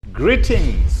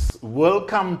Greetings.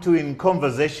 Welcome to In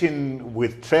Conversation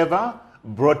with Trevor,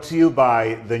 brought to you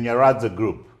by the Nyaradza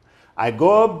Group. I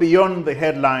go beyond the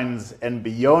headlines and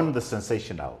beyond the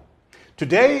sensational.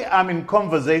 Today, I'm in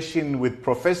conversation with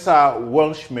Professor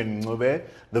Welshman Ncube,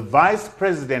 the Vice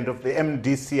President of the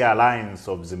MDC Alliance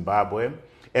of Zimbabwe,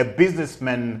 a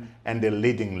businessman and a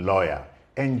leading lawyer.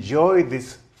 Enjoy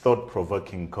this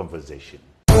thought-provoking conversation.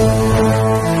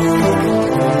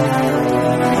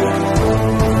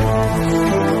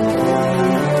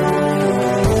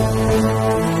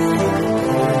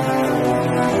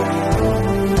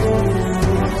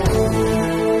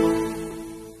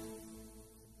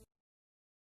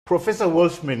 Professor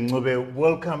Welshman Ncube,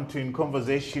 welcome to In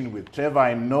Conversation with Trevor.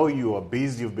 I know you are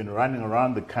busy. You've been running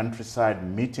around the countryside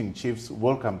meeting chiefs.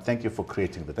 Welcome. Thank you for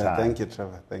creating the time. Thank you,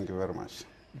 Trevor. Thank you very much.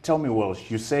 Tell me,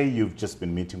 Welsh, you say you've just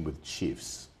been meeting with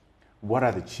chiefs. What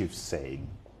are the chiefs saying?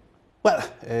 Well,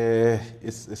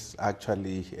 it's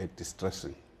actually a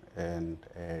distressing and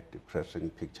a depressing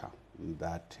picture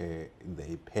that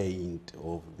they paint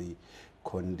of the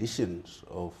conditions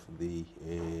of the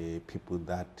people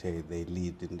that they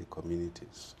lead in the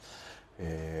communities.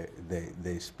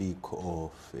 They speak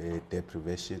of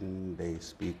deprivation, they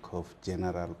speak of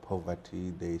general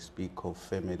poverty, they speak of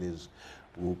families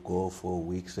who go for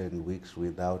weeks and weeks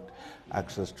without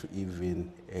access to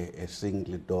even a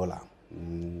single dollar.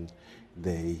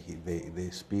 They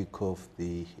speak of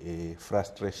the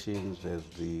frustrations as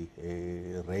the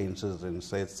rain season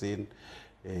sets in.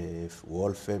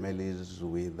 All families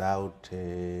without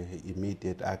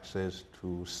immediate access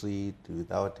to seed,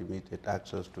 without immediate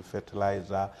access to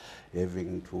fertilizer,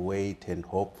 having to wait and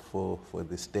hope for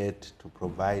the state to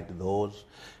provide those,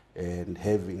 and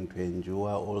having to endure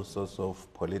all sorts of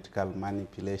political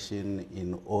manipulation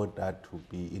in order to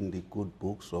be in the good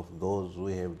books of those who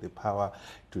have the power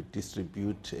to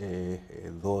distribute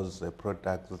those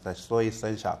products that are so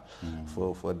essential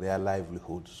for their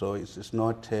livelihood. So it's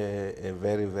not a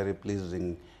very, very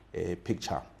pleasing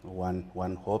picture.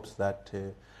 One hopes that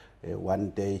one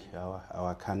day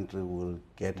our country will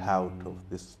get out of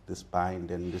this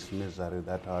bind and this misery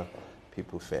that our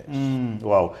people face.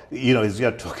 Wow. You know, as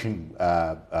you're talking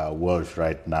Welsh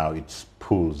right now, it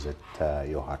pulls at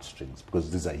your heartstrings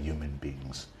because these are human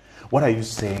beings. What are you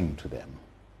saying to them?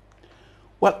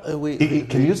 Well,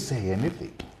 can you say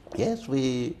anything? Yes,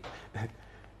 we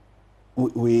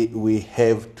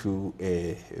have to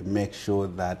make sure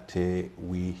that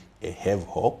we have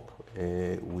hope.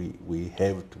 We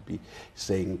have to be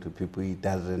saying to people it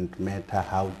doesn't matter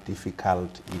how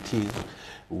difficult it is.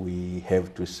 We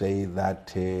have to say that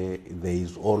there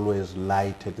is always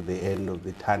light at the end of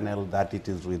the tunnel, that it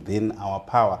is within our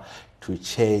power to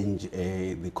change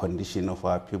the condition of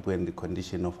our people and the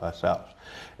condition of ourselves.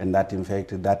 And that, in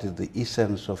fact, that is the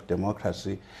essence of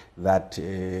democracy, that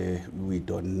we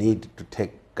don't need to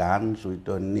take guns, we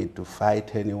don't need to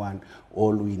fight anyone.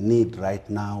 All we need right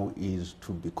now is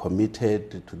to be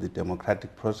committed to the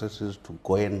democratic processes, to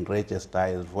go and register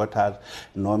as voters,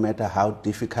 no matter how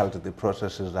difficult the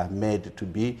processes are made to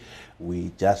be.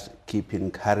 We just keep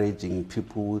encouraging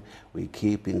people, we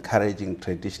keep encouraging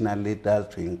traditional leaders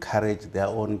to encourage their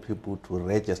own people to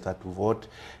register to vote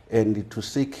and to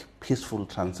seek peaceful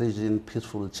transition,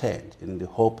 peaceful change, in the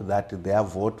hope that their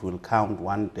vote will count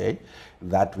one day,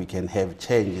 that we can have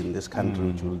change in this country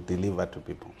which will deliver to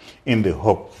people. In the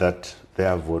hope that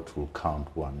their vote will count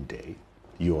one day,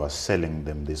 you are selling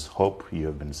them this hope. You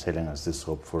have been selling us this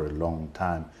hope for a long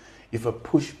time. If a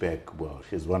pushback,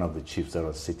 Welsh, is one of the chiefs that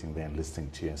are sitting there and listening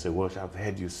to you and say, Welsh, I've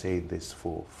heard you say this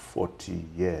for 40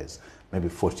 years. Maybe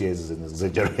 40 years is an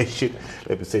exaggeration.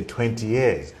 Let me say 20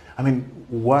 years. I mean,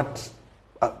 what,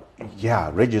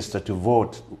 register to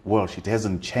vote, Welsh, it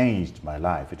hasn't changed my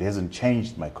life. It hasn't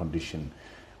changed my condition.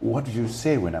 What do you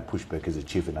say when I push back as a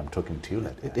chief and I'm talking to you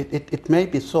like that? It may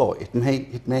be so. It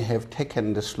may have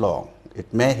taken this long.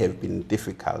 It may have been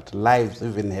difficult. Lives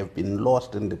even have been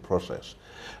lost in the process.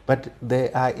 But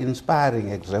there are inspiring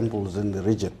examples in the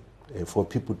region for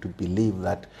people to believe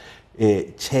that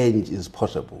change is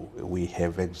possible. We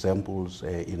have examples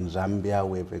in Zambia,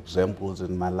 we have examples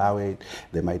in Malawi.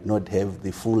 They might not have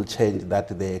the full change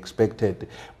that they expected,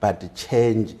 but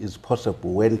change is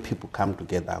possible when people come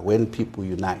together, when people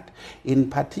unite. In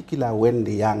particular, when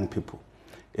the young people,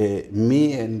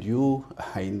 me and you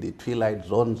are in the twilight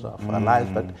zones of our lives,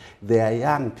 but they are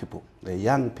young people. The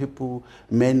young people,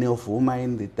 many of whom are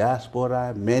in the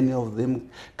diaspora, many of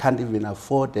them can't even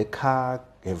afford a car,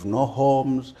 have no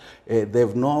homes, they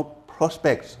have no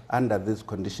prospects under these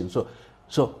conditions.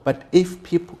 So, but if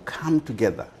people come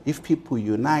together, if people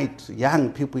unite,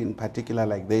 young people in particular,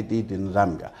 like they did in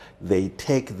Zambia, they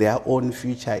take their own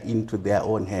future into their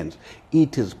own hands.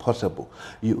 It is possible.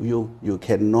 You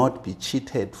cannot be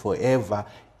cheated forever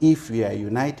if you are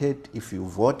united, if you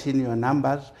vote in your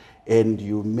numbers, and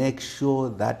you make sure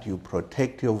that you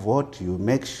protect your vote, you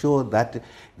make sure that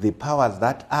the powers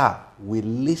that are will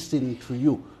listen to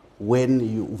you when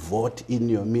you vote in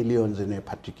your millions in a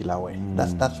particular way.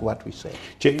 That's what we say.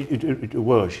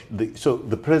 So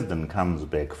the president comes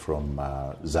back from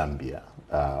Zambia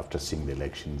after seeing the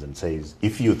elections and says,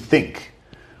 if you think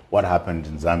what happened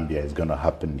in Zambia is going to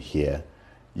happen here,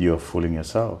 you're fooling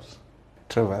yourselves.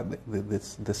 Trevor,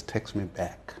 this takes me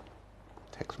back.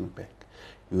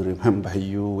 You remember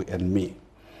you and me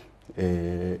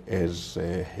as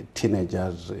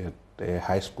teenagers at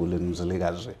high school in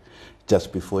Mzilikazi,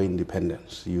 just before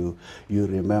independence. You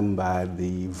remember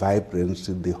the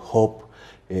vibrancy, the hope.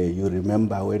 You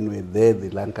remember when we were there, the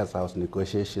Lancaster House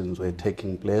negotiations were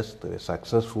taking place, they were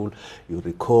successful. You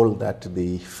recall that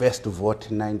the first vote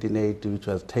in 1980, which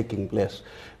was taking place,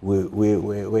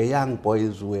 we young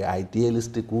boys, were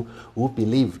idealistic, who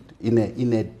believed in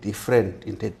a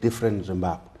different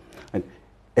Zimbabwe.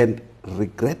 And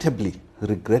regrettably,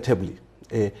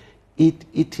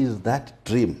 it is that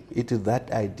dream, it is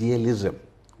that idealism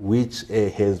which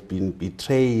has been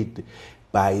betrayed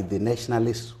by the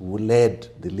nationalists who led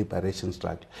the liberation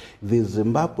struggle. The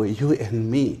Zimbabwe you and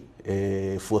me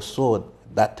foresaw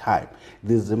that time,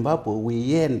 the Zimbabwe we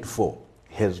yearned for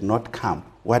has not come.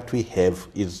 What we have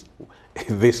is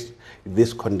this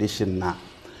condition now.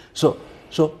 So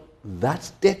that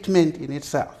statement in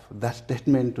itself, that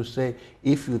statement to say,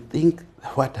 if you think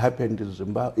what happened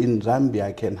in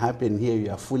Zambia can happen here,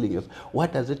 you are fooling us.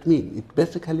 What does it mean? It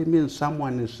basically means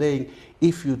someone is saying,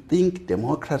 if you think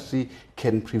democracy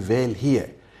can prevail here,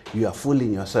 you are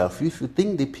fooling yourself. If you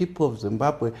think the people of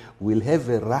Zimbabwe will have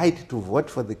a right to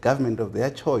vote for the government of their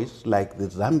choice, like the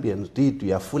Zambians did,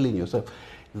 you are fooling yourself.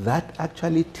 That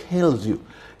actually tells you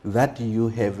that you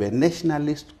have a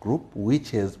nationalist group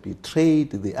which has betrayed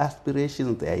the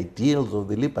aspirations, the ideals of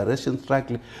the liberation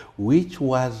struggle, which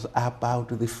was about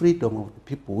the freedom of the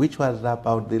people, which was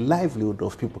about the livelihood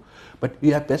of people. But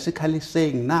we are basically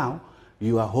saying now,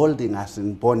 you are holding us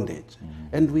in bondage.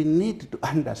 And we need to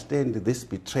understand this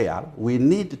betrayal. We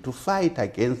need to fight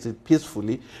against it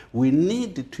peacefully. We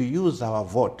need to use our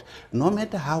vote, no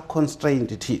matter how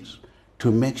constrained it is,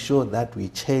 to make sure that we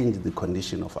change the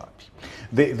condition of our people.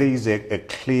 There is a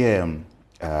clear,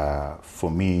 for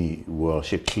me,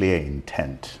 a clear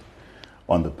intent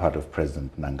on the part of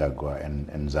President Mnangagwa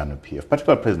and ZANU-PF,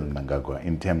 particularly President Mnangagwa,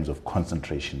 in terms of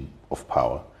concentration of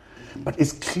power. But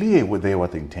it's clear what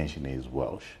the intention is,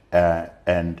 Welsh.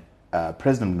 And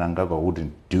President Mnangagwa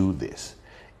wouldn't do this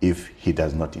if he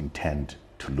does not intend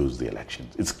to lose the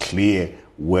elections. It's clear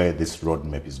where this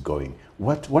roadmap is going.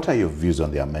 What are your views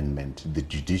on the amendment, the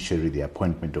judiciary, the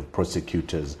appointment of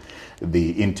prosecutors,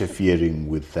 the interfering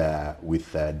with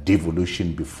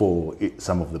devolution before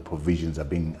some of the provisions are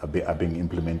being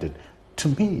implemented? To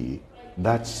me,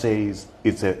 that says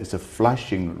it's a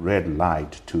flashing red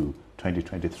light to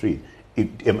 2023.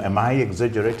 Am I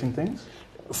exaggerating things?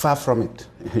 Far from it.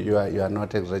 You are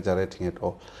not exaggerating at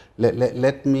all.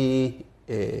 Let me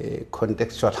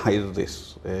contextualize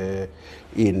this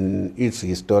in its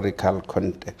historical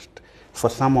context. For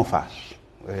some of us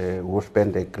who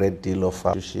spend a great deal of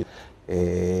our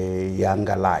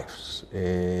younger lives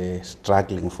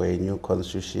struggling for a new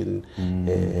constitution,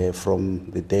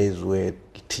 from the days we were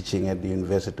teaching at the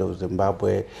University of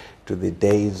Zimbabwe to the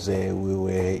days we were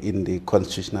in the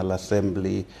Constitutional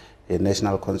Assembly,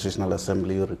 National Constitutional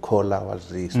Assembly. You recall I was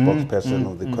the spokesperson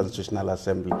of the Constitutional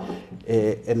Assembly.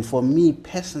 And for me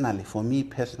personally,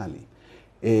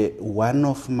 one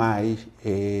of my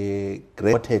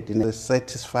great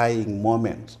satisfying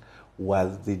moments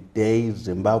was the day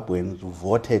Zimbabweans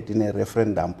voted in a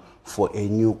referendum for a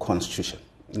new constitution.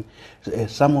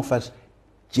 Some of us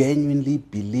genuinely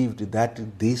believed that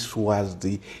this was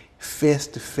the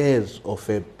first phase of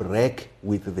a break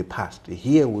with the past.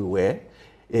 Here we were.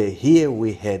 Here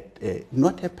we had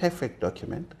not a perfect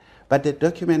document, but a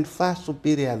document far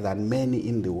superior than many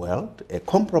in the world, a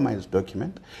compromise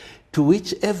document to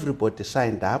which everybody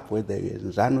signed up, whether you're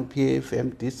in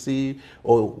ZANU-PF, MDC,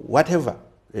 or whatever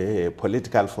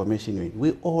political formation you're in.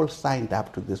 We all signed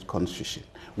up to this constitution.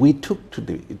 We took to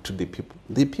the people.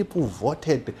 The people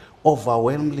voted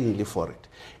overwhelmingly for it.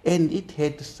 And it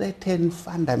had certain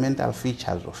fundamental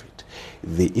features of it.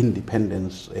 The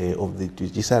independence of the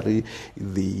judiciary,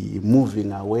 the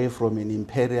moving away from an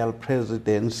imperial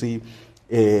presidency,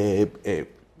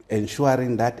 a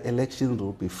ensuring that elections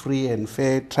will be free and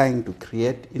fair, trying to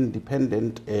create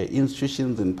independent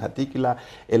institutions, in particular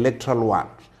electoral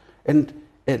ones.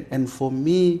 And for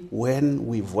me, when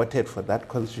we voted for that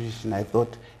constitution, I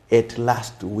thought at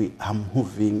last we are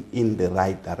moving in the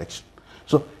right direction.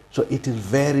 So it is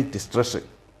very distressing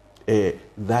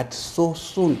that so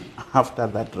soon after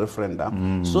that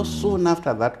referendum, so soon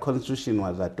after that constitution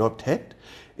was adopted,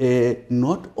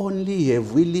 not only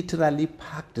have we literally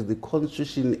packed the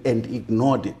constitution and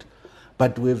ignored it,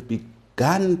 but we've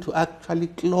begun to actually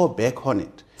claw back on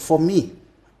it. For me,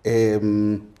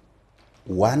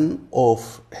 one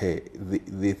of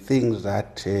the things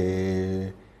that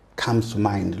comes to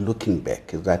mind looking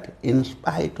back is that in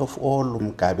spite of all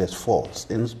Mugabe's faults,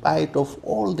 in spite of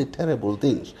all the terrible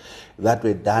things that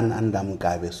were done under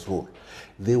Mugabe's rule,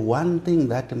 the one thing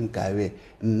that Mugabe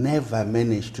never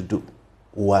managed to do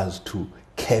was to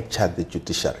capture the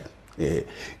judiciary.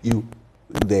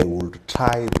 They will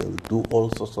try, they will do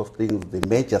all sorts of things. The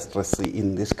magistracy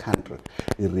in this country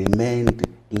remained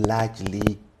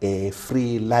largely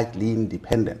free, largely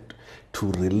independent,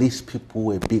 to release people who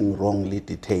were being wrongly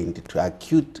detained, to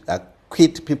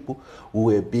acquit people who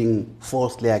were being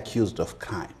falsely accused of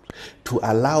crimes, to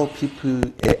allow people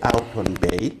out on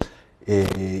bail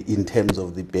in terms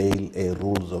of the bail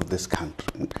rules of this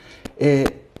country.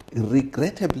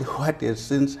 Regrettably, what has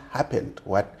since happened,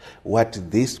 what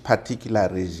this particular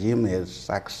regime has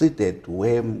succeeded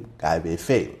where Mugabe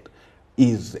failed,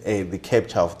 is the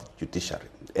capture of the judiciary.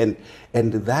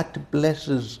 And that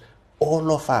blesses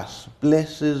all of us,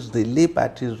 blesses the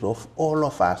liberties of all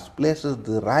of us, blesses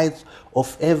the rights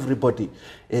of everybody,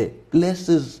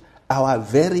 blesses our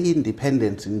very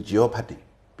independence in jeopardy.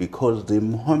 Because the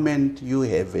moment you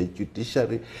have a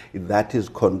judiciary that is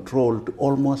controlled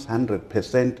almost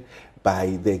 100%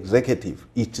 by the executive,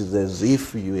 it is as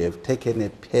if you have taken a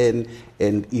pen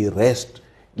and erased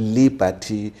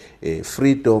liberty,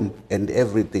 freedom, and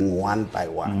everything one by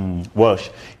one. Welsh,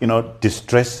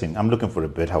 distressing. I'm looking for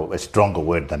a stronger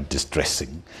word than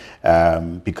distressing,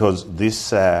 because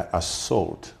this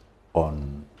assault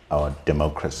on our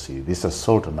democracy, this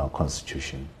assault on our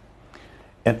constitution,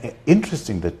 and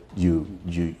interesting that your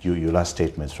last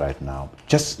statements right now,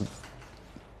 just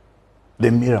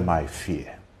they mirror my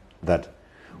fear that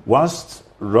whilst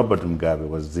Robert Mugabe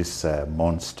was this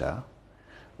monster,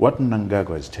 what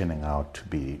Mnangagwa is turning out to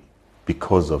be,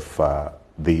 because of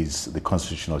the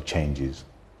constitutional changes,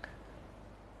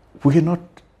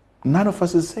 none of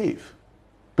us is safe.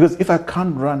 Because if I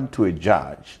can't run to a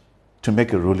judge to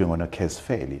make a ruling on a case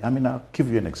fairly, I'll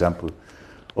give you an example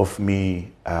of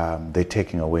me, they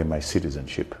taking away my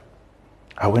citizenship.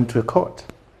 I went to a court.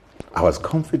 I was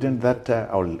confident that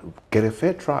I'll get a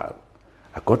fair trial.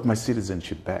 I got my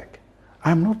citizenship back.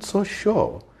 I'm not so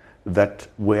sure that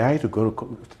were I to go to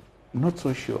court, not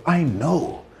so sure. I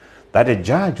know that a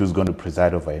judge who's going to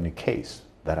preside over any case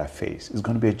that I face is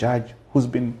going to be a judge who's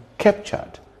been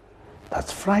captured.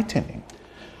 That's frightening.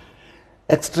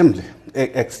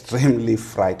 Extremely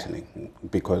frightening,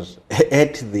 because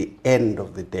at the end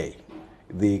of the day,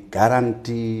 the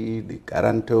guarantee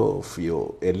of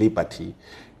your liberty,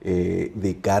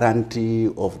 the guarantee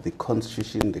of the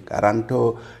constitution, the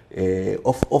guarantee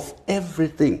of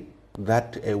everything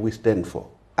that we stand for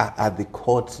are the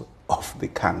courts of the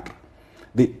country.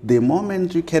 The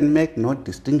moment you can make no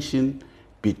distinction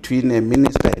between a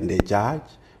minister and a judge,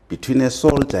 between a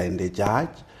soldier and a judge,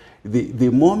 the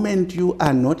moment you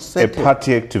are not certain... A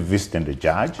party activist and a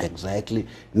judge? Exactly.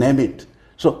 Name it.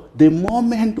 So the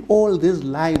moment all these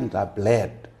lines are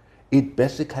blurred, it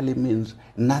basically means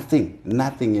nothing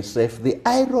is safe. The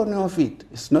irony of it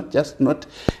is not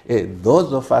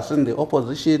those of us in the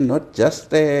opposition, not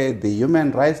just the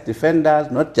human rights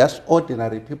defenders, not just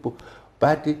ordinary people,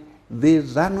 but the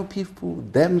ZANU people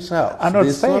themselves,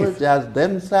 the soldiers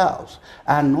themselves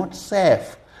are not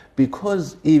safe.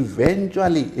 Because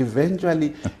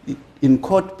eventually, in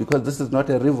court, because this is not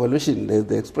a revolution, there's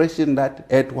the expression that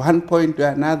at one point or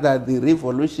another, the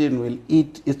revolution will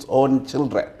eat its own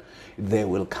children. They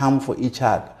will come for each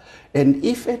other. And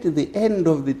if at the end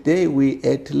of the day, we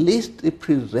at least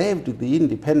preserved the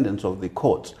independence of the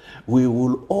courts, we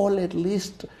will all at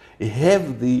least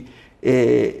have the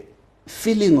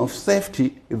feeling of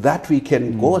safety that we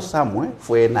can go somewhere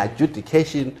for an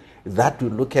adjudication that will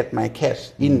look at my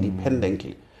case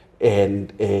independently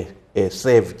and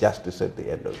save justice at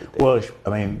the end of the day. Well,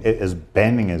 as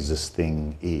banning as this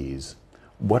thing is,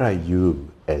 what are you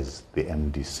as the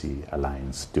MDC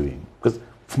Alliance doing? Because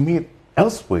for me,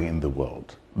 elsewhere in the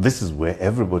world, this is where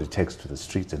everybody takes to the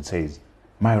streets and says,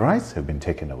 my rights have been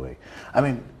taken away.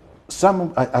 I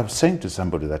was saying to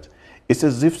somebody that It's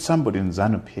as if somebody in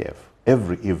ZANU-PF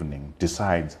every evening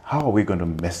decides, how are we going to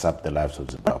mess up the lives of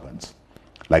Zimbabweans?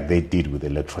 Like they did with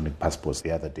electronic passports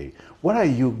the other day. What are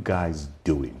you guys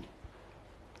doing?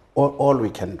 All we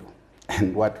can do,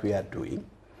 and what we are doing,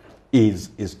 is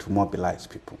to mobilize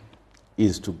people,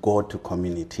 is to go to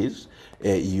communities.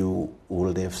 You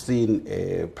would have seen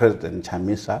President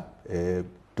Chamisa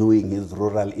doing his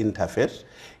rural interface.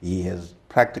 He has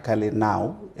practically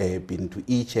now been to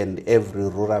each and every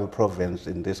rural province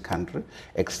in this country,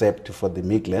 except for the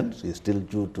Midlands. He's still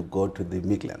due to go to the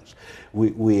Midlands.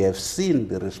 We have seen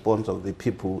the response of the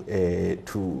people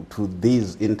to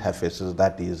these interfaces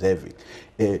that he is having.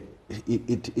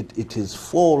 It is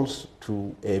false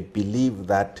to believe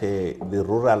that the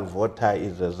rural voter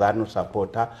is a ZANU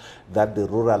supporter, that the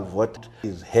rural voter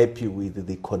is happy with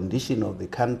the condition of the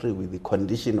country, with the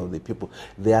condition of the people.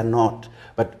 They are not.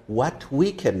 But what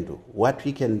we can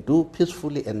do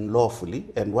peacefully and lawfully,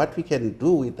 and what we can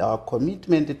do with our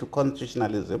commitment to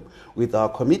constitutionalism, with our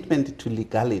commitment to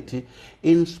legality,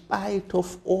 in spite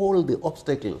of all the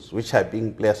obstacles which are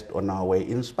being placed on our way,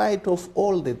 in spite of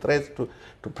all the threats to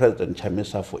President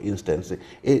Chamisa, for instance,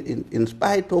 in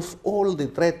spite of all the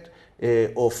threat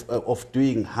of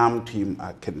doing harm to him,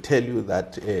 I can tell you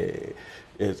that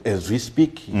as we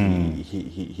speak,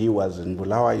 he was in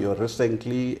Bulawayo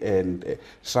recently, and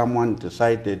someone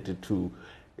decided to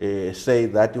say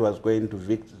that he was going to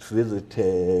visit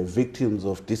victims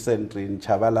of dysentery in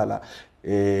Chabalala,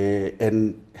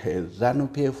 and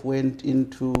ZANU-PF went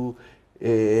into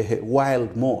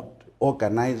wild mode,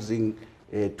 organizing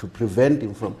to prevent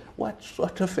him from. What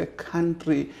sort of a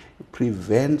country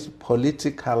prevents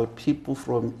political people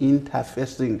from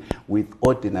interfacing with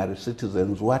ordinary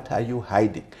citizens? What are you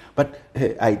hiding? But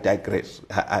I digress.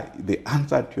 The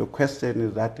answer to your question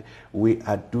is that we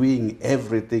are doing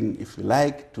everything, if you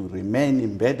like, to remain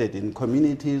embedded in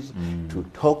communities, to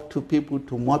talk to people,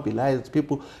 to mobilize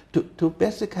people, to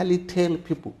basically tell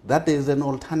people that there is an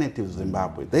alternative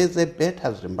Zimbabwe. There is a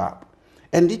better Zimbabwe.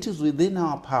 And it is within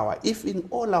our power, if in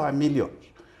all our millions,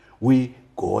 we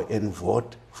go and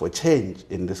vote for change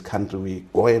in this country, we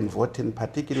go and vote in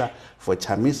particular for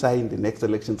Chamisa in the next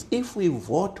elections. If we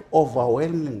vote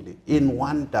overwhelmingly in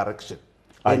one direction,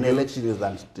 an election is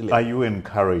unstill. Are you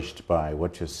encouraged by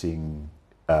what you're seeing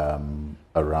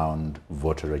around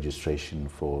voter registration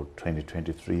for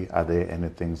 2023? Are there any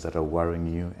things that are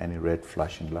worrying you, any red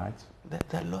flashing lights?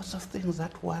 There are lots of things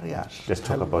that worry us. Let's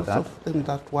talk about that. Lots of things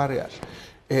that worry us.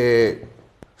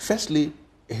 Firstly,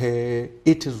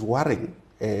 it is worrying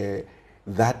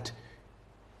that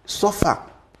so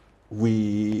far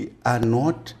we are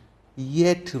not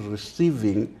yet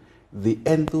receiving the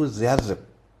enthusiasm,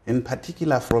 in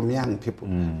particular from young people,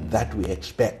 that we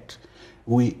expect.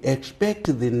 We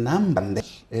expect the number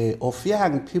of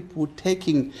young people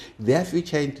taking their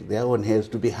future into their own hands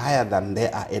to be higher than they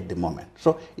are at the moment.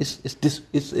 So it's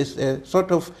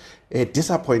sort of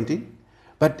disappointing,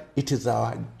 but it is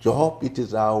our job, it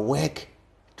is our work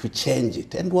to change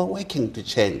it, and we're working to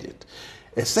change it.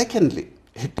 Secondly,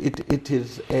 it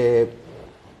is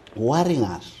worrying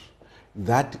us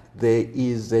that there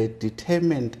is a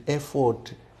determined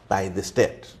effort by the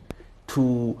state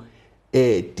to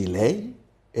delay,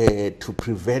 to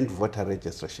prevent voter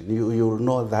registration. You will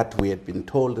know that we had been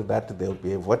told that there will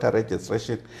be a voter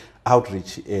registration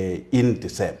outreach in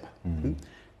December.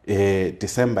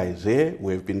 December is here.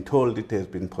 We've been told it has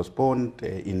been postponed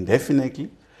indefinitely,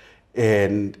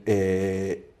 and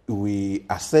we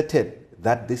asserted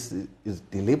that this is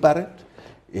deliberate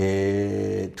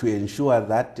to ensure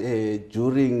that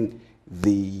during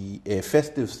the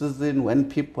festive season, when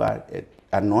people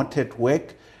are not at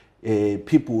work,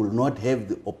 people will not have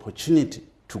the opportunity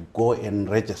to go and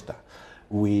register.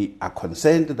 We are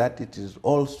concerned that it is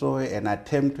also an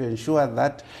attempt to ensure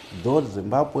that those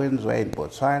Zimbabweans who are in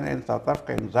Botswana and South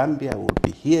Africa and Zambia will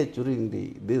be here during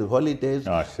the holidays,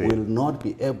 will not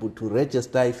be able to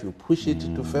register. If you push it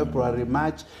to February,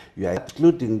 March, you are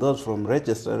excluding those from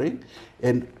registering.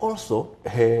 And also,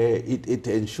 it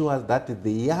ensures that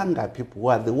the younger people, who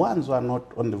are the ones who are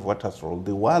not on the voters' roll,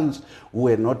 the ones who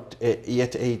were not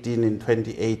yet 18 in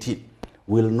 2018,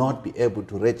 will not be able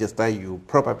to register. You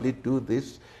probably do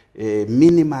this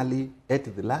minimally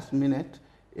at the last minute,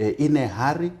 in a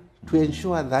hurry, to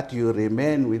ensure that you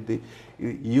remain with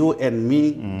you and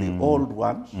me, the old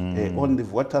ones, on the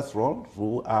voters' rolls,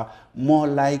 who are more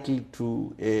likely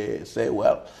to say,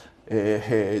 well,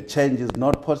 change is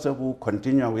not possible,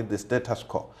 continue with the status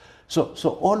quo. So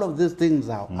all of these things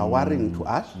are worrying to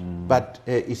us, but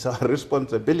it's our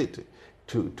responsibility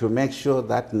to make sure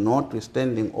that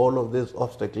notwithstanding all of these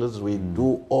obstacles, we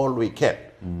do all we can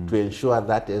to ensure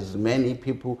that as many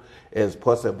people as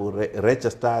possible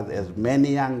register, as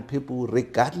many young people,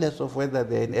 regardless of whether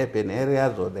they're in urban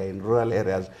areas or they're in rural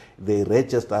areas, they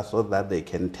register so that they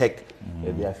can take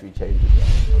their future into their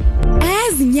hands.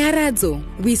 As Nyaradzo,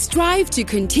 we strive to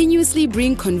continuously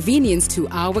bring convenience to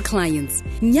our clients.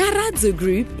 Nyaradzo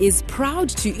Group is proud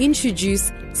to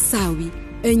introduce Sawi,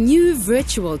 a new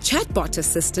virtual chatbot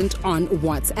assistant on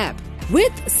WhatsApp.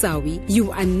 With Sawi,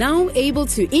 you are now able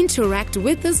to interact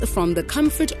with us from the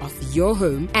comfort of your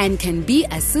home and can be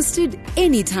assisted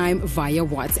anytime via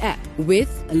WhatsApp. With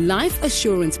life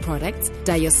assurance products,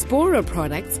 diaspora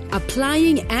products,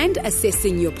 applying and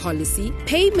assessing your policy,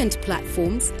 payment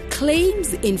platforms,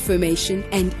 claims information,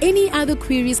 and any other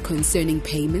queries concerning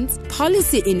payments,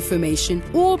 policy information,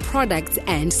 or products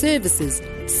and services.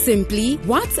 Simply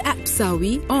WhatsApp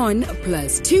Sawi on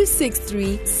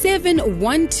 +263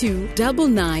 712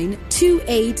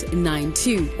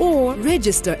 992892 or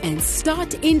register and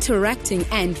start interacting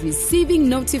and receiving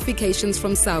notifications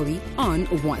from Sawi on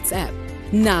WhatsApp.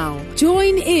 Now,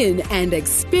 join in and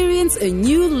experience a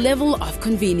new level of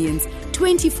convenience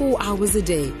 24 hours a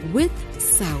day with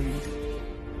Sawi.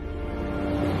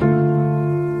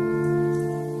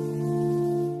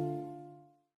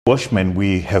 Welshman,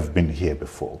 we have been here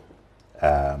before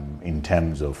in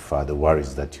terms of the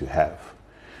worries that you have,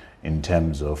 in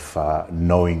terms of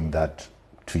knowing that,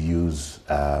 to use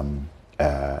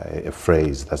a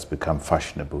phrase that's become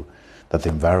fashionable, that the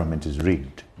environment is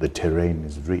rigged, the terrain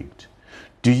is rigged.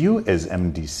 Do you as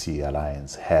MDC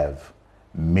Alliance have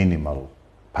minimal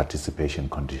participation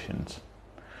conditions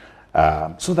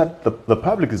so that the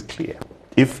public is clear?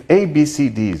 If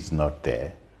ABCD is not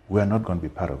there, we are not going to be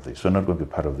part of this. We're not going to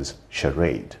be part of this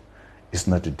charade. It's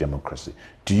not a democracy.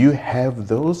 Do you have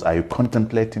those? Are you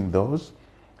contemplating those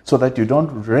so that you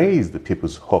don't raise the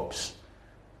people's hopes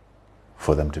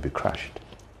for them to be crushed?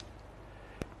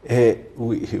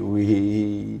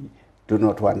 We do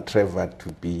not want Trevor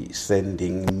to be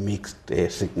sending mixed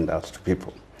signals to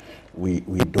people. We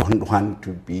don't want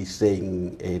to be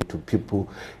saying to people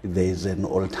there's an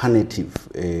alternative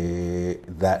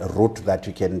that route that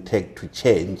you can take to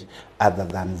change other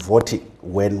than voting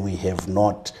when we have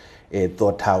not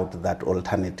thought out that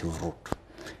alternative route.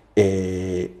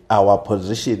 Our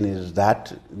position is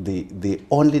that the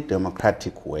only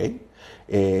democratic way,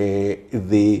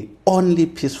 the only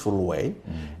peaceful way,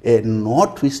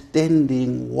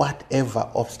 notwithstanding whatever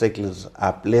obstacles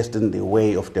are placed in the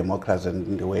way of democracy and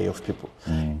in the way of people,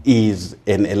 is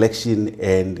an election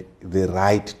and the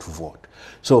right to vote.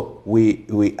 So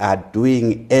we are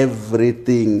doing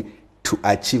everything to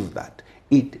achieve that.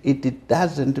 It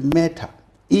doesn't matter,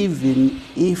 even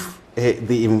if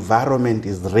the environment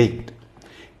is rigged.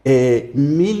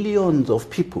 Millions of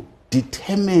people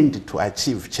determined to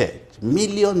achieve change.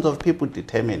 Millions of people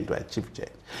determined to achieve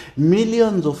change.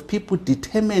 Millions of people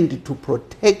determined to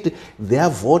protect their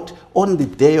vote on the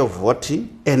day of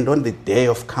voting and on the day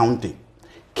of counting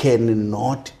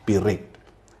cannot be rigged.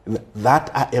 That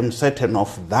I am certain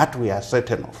of, that we are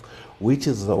certain of, which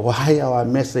is why our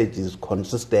message is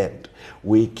consistent.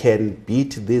 We can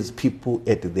beat these people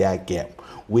at their game.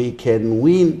 We can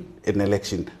win an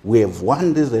election. We have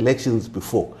won these elections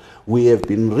before. We have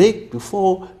been rigged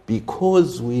before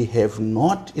because we have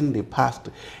not in the past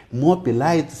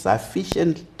mobilized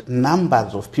sufficient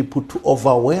numbers of people to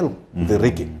overwhelm the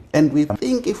rigging. And we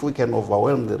think if we can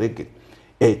overwhelm the rigging,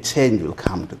 a change will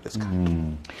come to this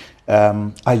country.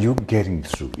 Are you getting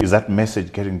through? Is that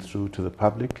message getting through to the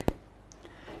public?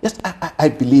 Yes, I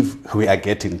believe we are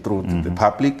getting through to the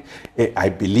public. I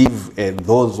believe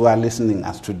those who are listening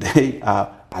us today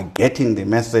are getting the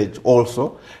message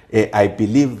also. I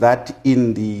believe that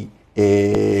in the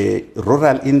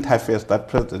rural interface that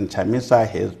President Chamisa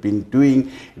has been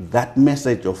doing, that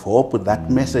message of hope, that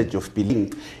message of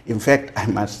belief. In fact, I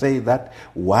must say that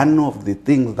one of the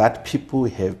things that people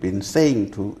have been saying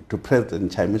to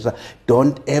President Chamisa,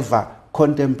 don't ever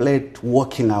contemplate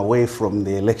walking away from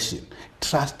the election.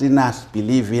 Trust in us,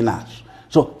 believe in us.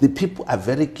 So the people are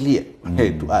very clear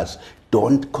to us.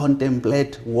 Don't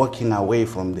contemplate walking away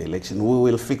from the election.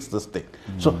 We will fix this thing.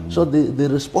 So the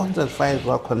response as far as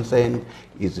we're concerned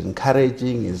is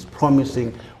encouraging, is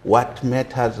promising. What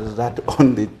matters is that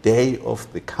on the day of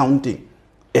the counting,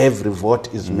 every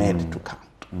vote is made to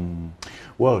count.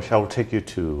 Well, shall we take you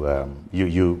to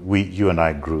you and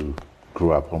I grew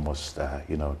up almost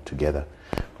together.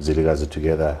 Ziligaza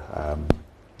together.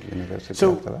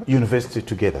 University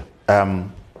together.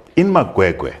 In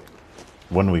Magwegwe,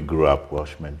 when we grew up,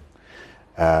 Welshman,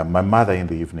 my mother in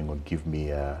the evening would give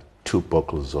me 2 2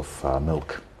 bottles of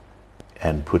milk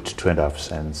and put 2.5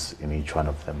 cents in each one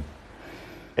of them.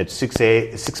 At 6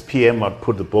 p.m., I'd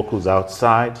put the bottles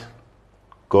outside,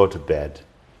 go to bed,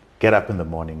 get up in the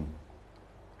morning.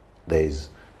 There's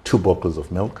 2 bottles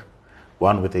of milk,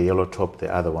 one with a yellow top,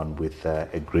 the other one with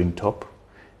a green top.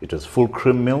 It was full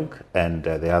cream milk, and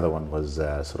the other one was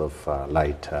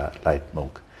light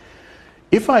milk.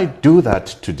 If I do that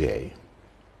today,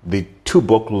 the 2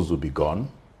 bottles will be gone,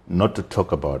 not to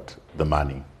talk about the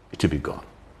money, it will be gone.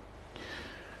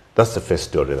 That's the first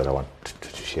story that I want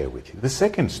to share with you. The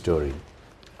second story,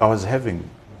 I was having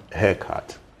a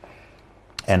haircut,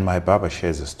 and my barber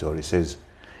shares a story. He says,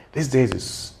 these days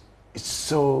it's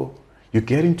so, you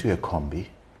get into a combi,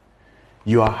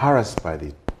 you are harassed by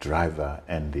the driver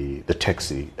and the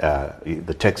taxi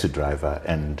driver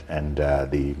and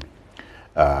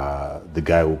the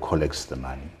guy who collects the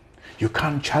money. You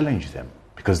can't challenge them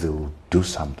because they will do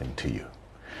something to you.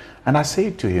 And I say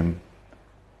to him,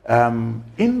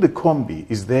 in the combi,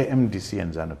 is there MDC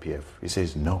and ZANU-PF? He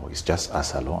says, no, it's just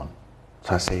us alone.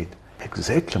 So I said,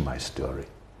 exactly my story.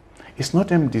 It's not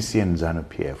MDC and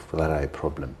ZANU-PF that are a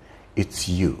problem. It's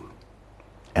you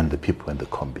and the people in the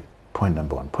combi. Point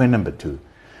number 1. Point number 2,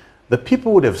 the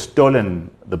people would have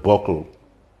stolen the bottle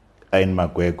in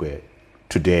Magwegwe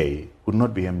today would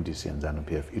not be MDC and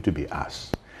ZANU-PF, it would be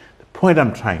us. The point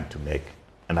I'm trying to make,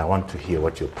 and I want to hear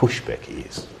what your pushback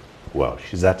is,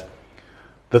 Welsh, is that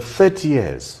the 30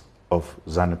 years of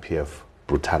ZANU-PF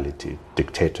brutality,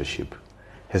 dictatorship,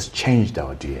 has changed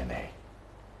our DNA.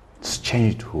 It's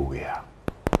changed who we are.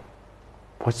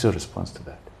 What's your response to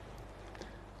that?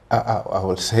 I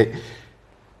will say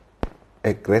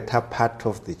a greater part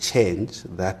of the change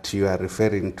that you are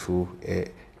referring to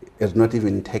has not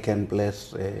even taken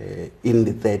place in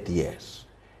the 30 years.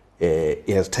 It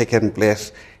has taken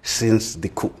place since the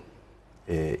coup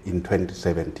in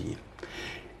 2017.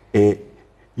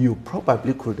 You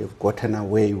probably could have gotten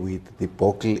away with the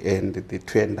bottle and the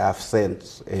 2.5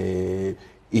 cents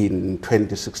in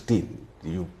 2016.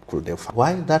 You could have.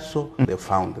 Why is that so? They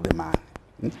found the man,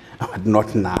 but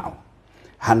not now.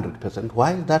 100%.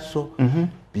 Why is that so?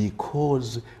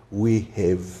 Because we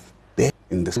have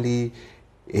in this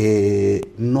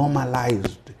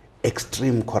normalized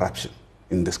extreme corruption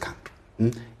in this country.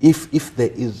 If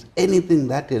there is anything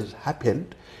that has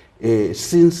happened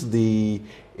since the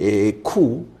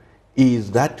coup,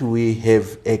 is that we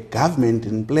have a government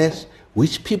in place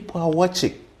which people are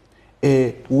watching,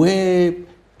 where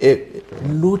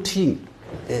looting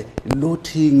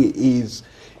is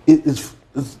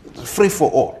free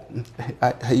for all.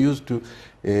 I used to,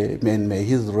 may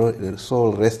his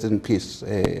soul rest in peace,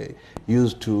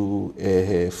 used to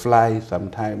fly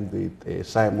sometime with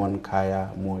Simon Kaya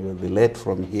Moyo, the late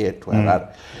from here to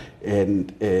Harare,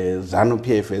 and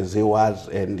ZANU-PF as he was,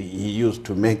 and he used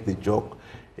to make the joke,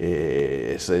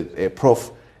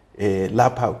 Prof,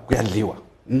 lapa kuyadliwa,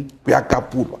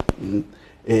 kuyakapulwa.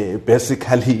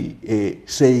 Basically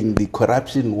saying the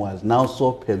corruption was now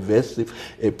so pervasive,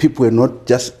 people were not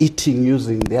just eating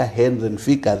using their hands and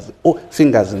fingers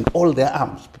and all their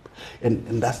arms,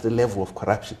 and that's the level of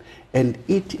corruption. And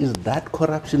it is that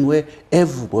corruption where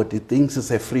everybody thinks it's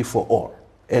a free for all.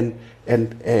 And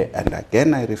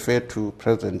again, I refer to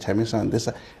President Chamisa on this.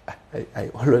 I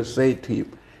always say to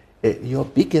him, your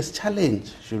biggest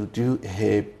challenge should you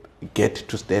get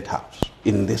to State House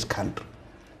in this country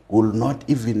will not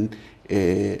even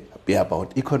be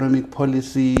about economic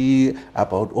policy,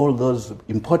 about all those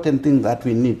important things that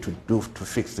we need to do to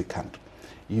fix the country.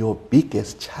 Your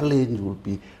biggest challenge will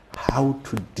be how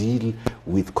to deal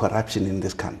with corruption in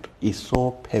this country. It's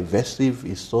so pervasive,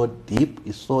 it's so deep,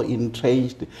 it's so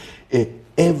entrenched.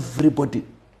 Everybody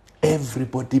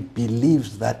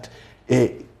believes that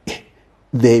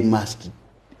they must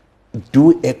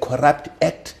do a corrupt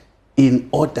act in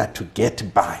order to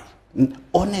get by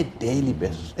on a daily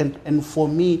basis. And for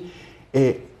me,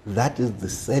 that is the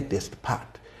saddest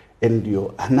part. And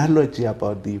your analogy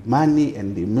about the money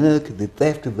and the milk, the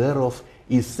theft thereof,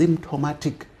 is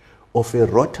symptomatic of a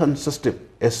rotten system,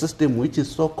 a system which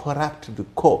is so corrupt to the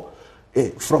core,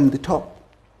 from the top.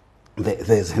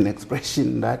 There's an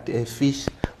expression that a fish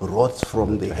rots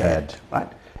from the head,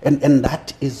 right? And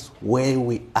that is where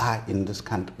we are in this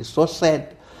country. It's so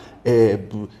sad.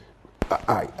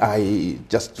 I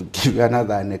just to give you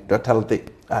another anecdotal thing,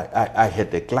 I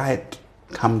had a client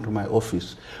come to my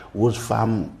office whose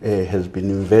farm has been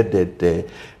invaded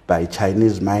by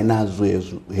Chinese miners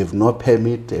who have no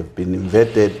permit, have been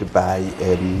invaded by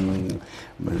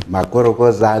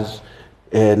Magorogozas,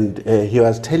 and he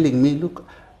was telling me, look,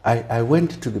 I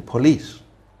went to the police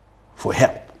for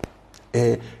help.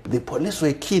 The police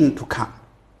were keen to come,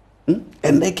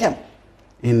 And they came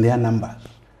in their numbers.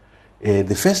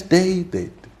 The first day, they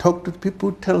talk to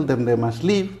people, tell them they must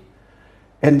leave.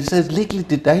 And he says, little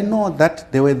did I know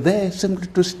that they were there simply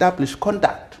to establish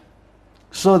contact,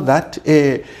 so that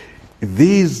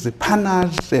these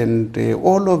panas and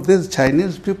all of these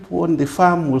Chinese people on the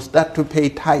farm will start to pay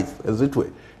tithe, as it were,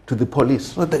 to the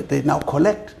police, so that they now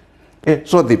collect.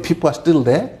 So the people are still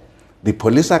there. The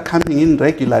police are coming in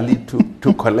regularly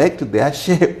to collect their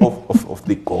share of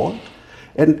the gold.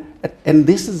 And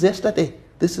this is yesterday.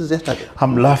 This is yesterday.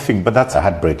 I'm laughing, but that's a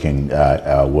heartbreaking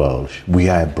Welsh. We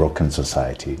are a broken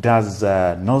society. Does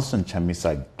Nelson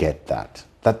Chamisa get that?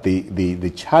 That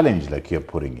the challenge, like you're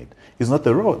putting it, is not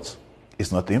the roads,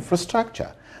 it's not the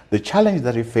infrastructure. The challenge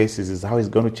that he faces is how he's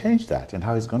going to change that and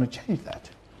how he's going to change that.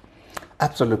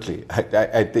 Absolutely.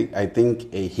 I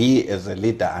think he as a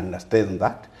leader understands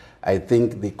that. I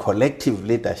think the collective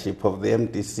leadership of the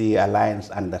MDC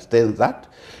Alliance understands that.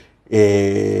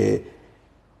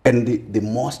 And the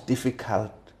most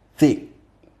difficult thing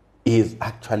is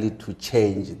actually to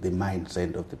change the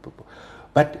mindset of the people.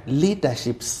 But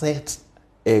leadership sets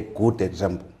a good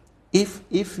example. If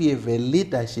you have a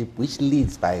leadership which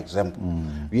leads by example,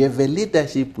 you have a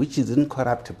leadership which is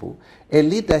incorruptible, a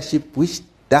leadership which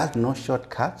does no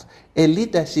shortcuts, a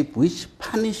leadership which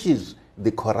punishes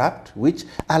the corrupt, which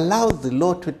allows the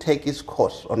law to take its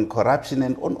course on corruption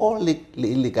and on all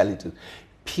illegalities,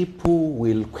 people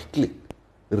will quickly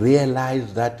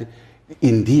realize that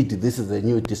indeed this is a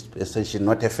new dispensation,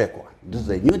 not a fake one. This is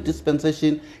a new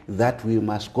dispensation that we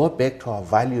must go back to our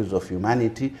values of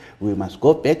humanity, we must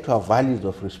go back to our values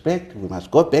of respect, we must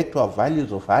go back to our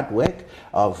values of hard work,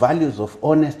 our values of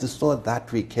honesty, so that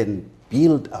we can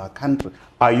build our country.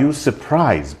 Are you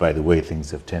surprised by the way things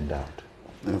have turned out?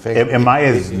 In fact,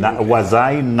 was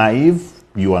I naive?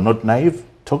 You are not naive?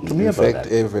 Talk to me about that. In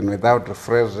fact, even without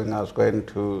rephrasing, I was going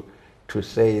to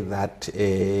say that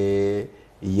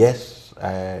yes,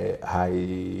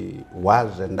 I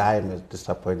was and I am as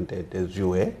disappointed as you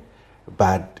were,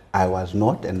 but I was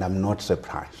not and I'm not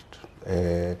surprised.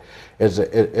 As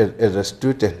a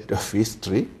student of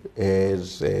history,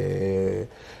 as a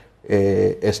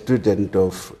student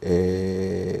of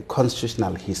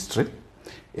constitutional history,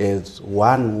 as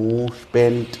one who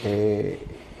spent a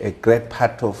great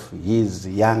part of his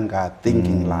younger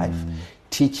thinking life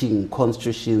teaching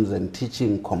constitutions and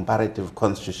teaching comparative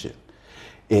constitution,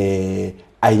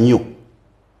 I knew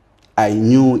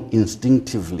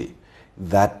instinctively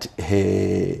that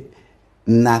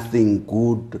nothing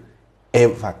good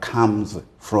ever comes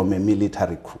from a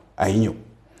military coup. I knew.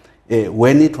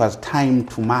 When it was time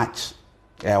to march,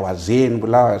 I was here in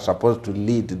Bulawayo, I was supposed to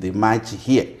lead the march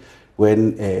here,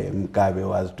 when Ncube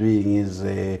was doing his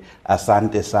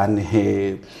Asante San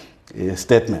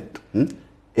statement.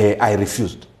 I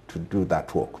refused to do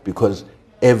that work because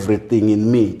everything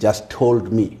in me just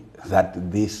told me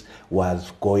that this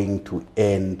was going to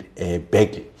end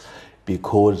badly,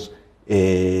 because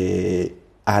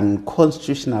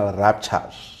unconstitutional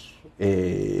ruptures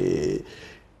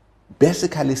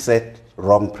basically set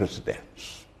wrong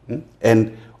precedents.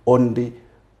 And on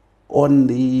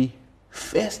the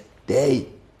first day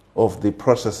of the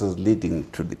processes leading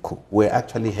to the coup, we're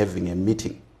actually having a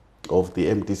meeting of the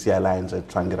MDC Alliance at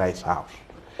Tsvangirai's house.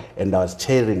 And I was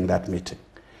chairing that meeting.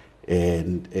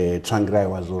 And Tsvangirai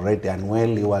was already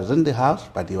unwell. He was in the house,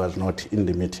 but he was not in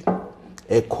the meeting.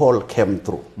 A call came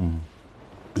through.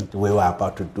 We were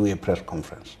about to do a press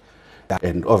conference.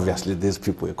 And obviously these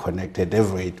people were connected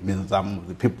everywhere. It means some of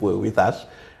the people were with us,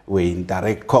 were in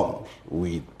direct comms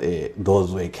with those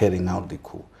who were carrying out the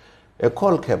coup. A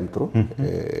call came through.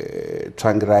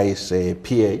 Tsvangirai's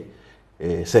PA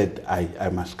said, I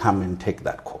must come and take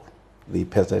that call. The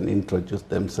person introduced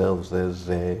themselves as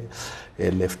a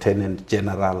Lieutenant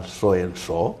General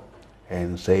so-and-so,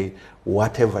 and say,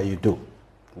 whatever you do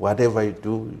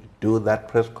that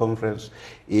press conference.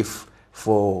 If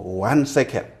for 1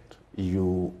 second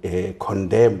you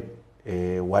condemn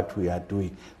what we are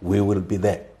doing, we will be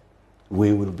there.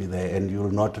 We will be there, and you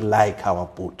will not like our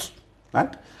boots.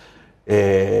 Right?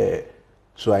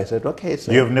 So I said, okay.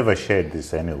 So you have never shared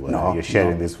this anywhere. No, You're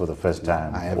sharing this for the first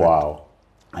time. I haven't. Wow.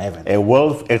 I haven't. A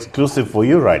world exclusive for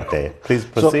you right there. Please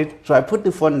proceed. So I put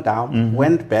the phone down,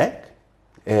 went back,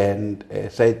 and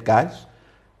said, guys,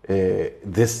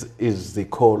 this is the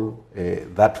call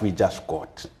that we just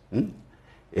got.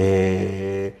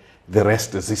 The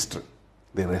rest is history.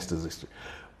 The rest is history.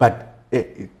 But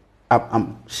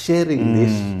I'm sharing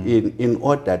this in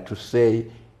order to say,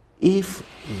 if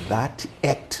that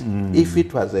act, if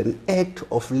it was an act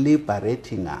of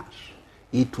liberating us,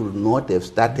 it would not have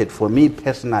started, for me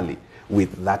personally,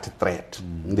 with that threat.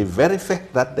 The very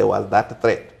fact that there was that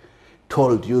threat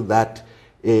told you that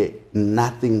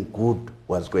nothing good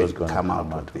was going to come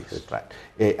out of this. Right?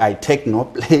 I take no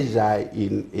pleasure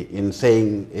in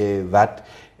saying that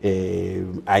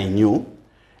I knew.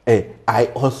 I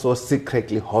also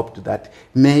secretly hoped that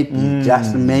maybe,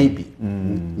 just maybe,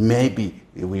 maybe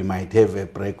we might have a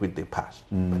break with the past.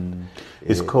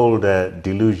 It's called a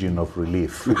delusion of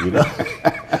relief, you know,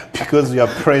 because you are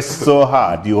pressed so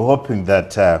hard. You're hoping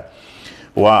that,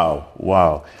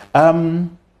 wow.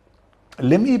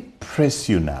 Let me press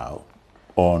you now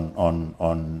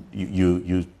on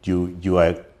you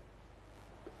are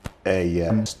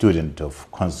a student of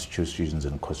constitutions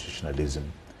and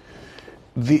constitutionalism.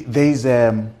 There's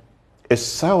a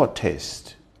sour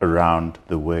taste around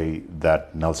the way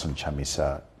that Nelson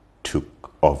Chamisa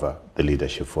took over the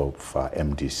leadership of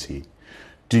MDC.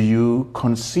 Do you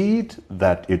concede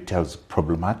that it was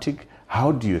problematic?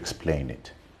 How do you explain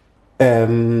it?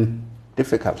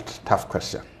 Difficult, tough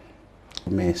question. I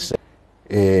may say,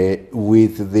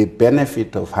 with the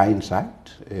benefit of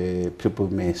hindsight,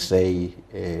 people may say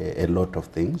a lot of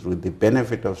things. With the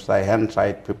benefit of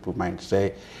hindsight, people might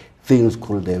say things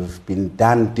could have been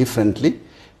done differently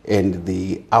and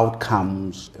the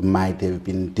outcomes might have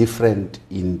been different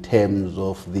in terms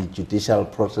of the judicial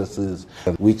processes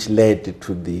which led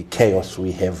to the chaos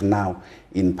we have now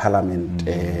in Parliament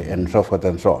and so forth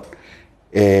and so on.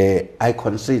 I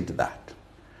concede that.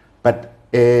 But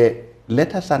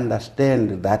let us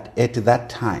understand that at that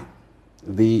time,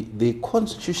 the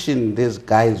constitution these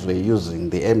guys were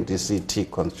using, the MDCT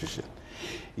constitution,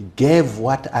 gave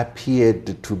what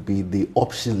appeared to be the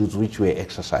options which were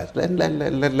exercised. Let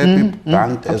me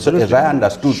blunt as I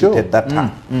understood it at that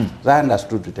time. As I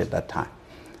understood it at that time.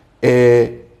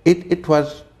 It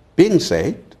was being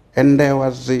said, and there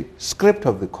was the script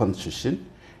of the constitution,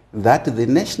 that the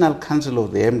National Council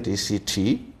of the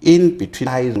MDCT, in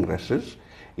between Congresses,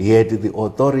 had the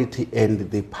authority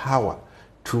and the power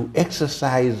to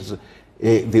exercise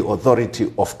the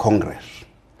authority of Congress.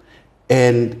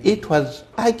 And it was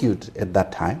argued at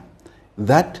that time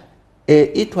that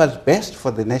it was best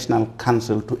for the National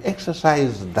Council to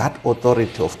exercise that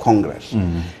authority of Congress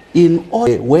in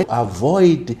order to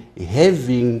avoid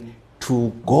having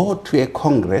to go to a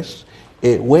Congress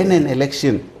when an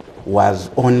election was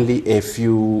only a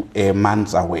few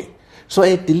months away. So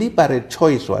a deliberate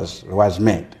choice was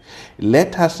made.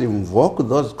 Let us invoke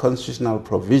those constitutional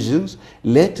provisions.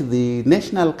 Let the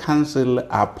National Council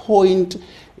appoint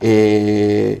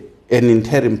an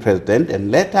interim president,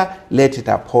 and later let it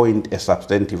appoint a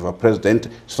substantive president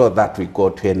so that we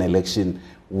go to an election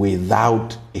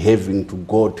without having to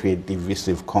go to a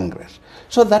divisive Congress.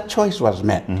 So that choice was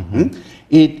made.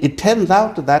 It turns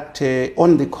out that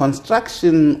on the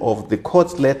construction of the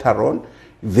courts later on,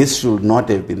 this should not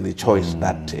have been the choice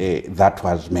that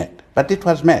was made. But it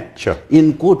was made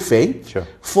in good faith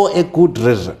for a good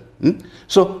reason.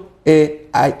 So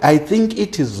I think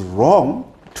it is wrong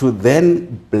to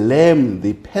then blame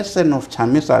the person of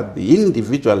Chamisa, the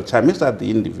individual,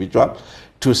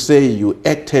 to say you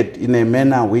acted in a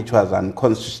manner which was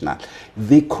unconstitutional.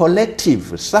 The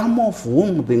collective, some of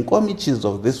whom, the committees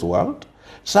of this world,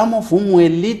 some of whom were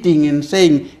leading in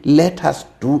saying, let us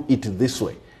do it this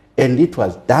way. And it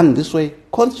was done this way.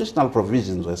 Constitutional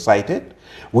provisions were cited,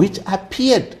 which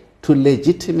appeared to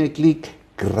legitimately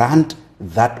grant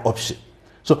that option.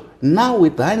 So now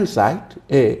with hindsight,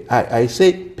 I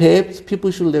say perhaps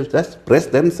people should have just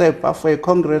pressed themselves before a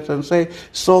Congress and say,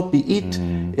 so be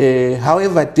it.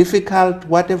 However difficult,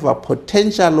 whatever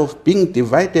potential of being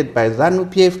divided by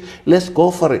ZANU-PF, let's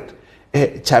go for it.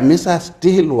 Chamisa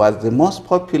still was the most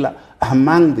popular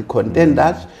among the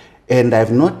contenders, and I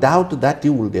have no doubt that he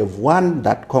would have won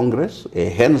that Congress,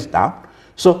 hands down.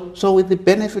 So with the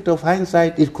benefit of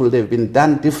hindsight, it could have been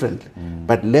done differently.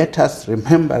 But let us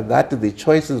remember that the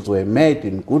choices were made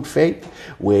in good faith,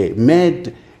 were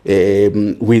made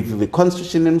with the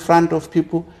Constitution in front of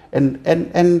people, and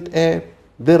the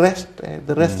rest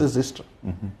is history.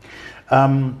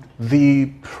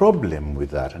 The problem with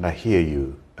that, and I hear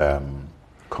you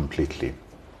completely,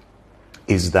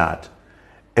 is that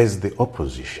as the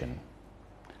opposition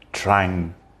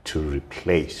trying to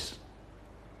replace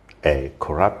a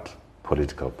corrupt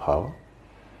political power,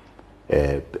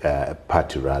 a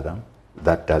party rather,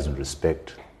 that doesn't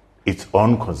respect its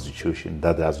own constitution,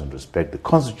 that doesn't respect the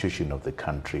constitution of the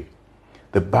country,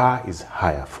 the bar is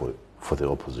higher for the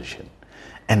opposition.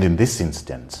 And in this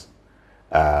instance,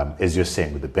 as you're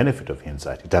saying, with the benefit of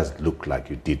hindsight, it does look like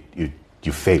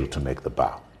you failed to make the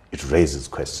bar. It raises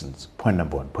questions. Point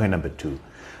number one. Point number two,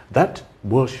 that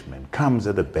Welshman comes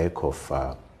at the back of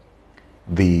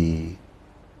the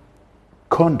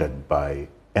conduct by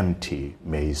MT,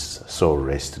 may his soul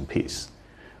rest in peace,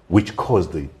 which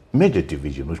caused the major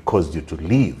division, which caused you to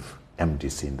leave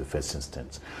MDC in the first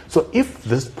instance. So if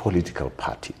this political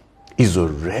party is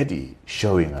already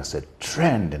showing us a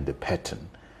trend and the pattern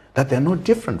that they're no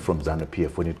different from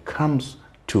ZANU-PF when it comes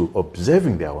to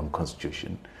observing their own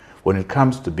constitution, when it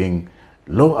comes to being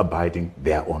law-abiding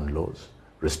their own laws,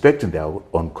 respecting their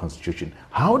own constitution,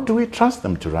 how do we trust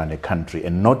them to run a country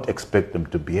and not expect them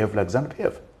to behave like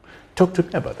ZANU-PF? Talk to me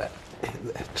about that.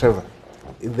 Trevor,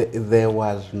 there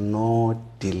was no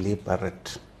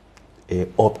deliberate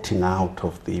opting out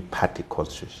of the party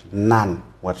constitution, none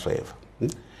whatsoever.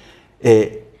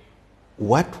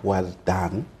 What was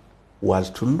done was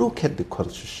to look at the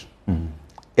constitution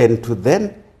and to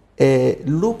then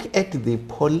look at the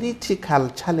political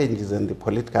challenges and the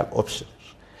political options.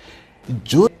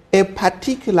 A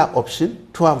particular option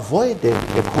to avoid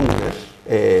a Congress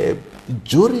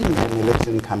during an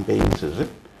election campaign season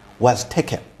was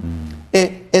taken.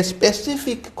 A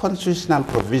specific constitutional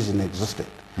provision existed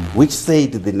which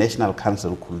said the National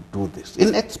Council could do this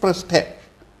in express terms.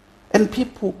 And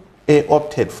people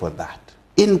opted for that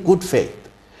in good faith.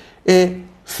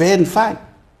 Fair and fine.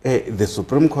 The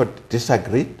Supreme Court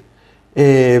disagreed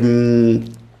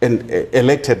and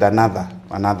elected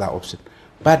another option.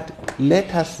 But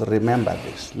let us remember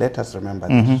this.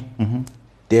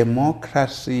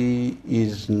 Democracy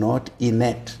is not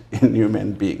innate in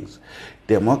human beings.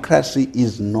 Democracy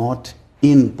is not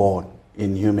inborn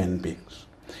in human beings.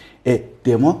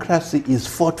 Democracy is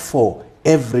fought for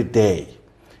every day.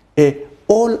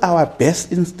 All our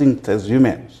best instincts as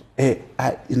humans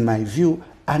are, in my view,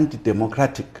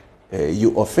 anti-democratic.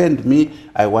 You offend me,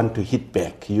 I want to hit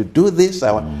back. You do this,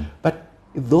 I want... But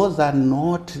those are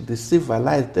not the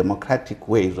civilized democratic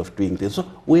ways of doing this. So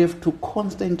we have to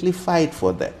constantly fight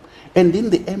for them. And in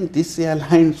the MDC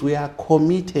Alliance, we are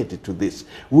committed to this.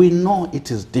 We know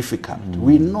it is difficult.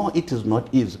 We know it is not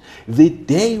easy. The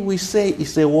day we say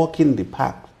it's a walk in the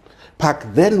park,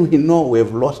 then we know we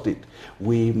have lost it.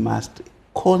 We must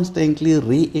constantly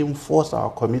reinforce our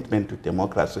commitment to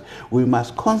democracy. We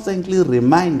must constantly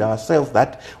remind ourselves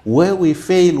that where we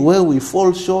fail, where we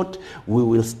fall short, we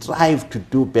will strive to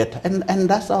do better. And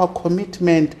that's our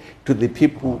commitment to the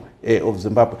people of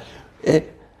Zimbabwe.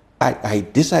 I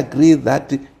disagree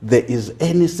that there is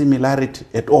any similarity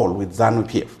at all with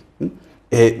ZANU-PF.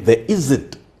 There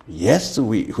isn't. Yes,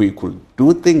 we could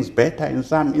do things better in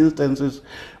some instances,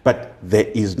 but there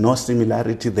is no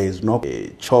similarity, there is no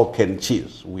chalk and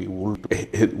cheese. We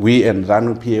and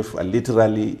ZANU-PF are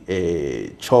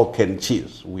literally chalk and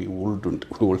cheese. We will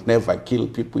never kill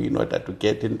people in order to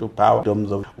get into power.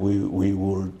 We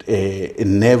would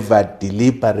never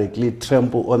deliberately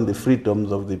trample on the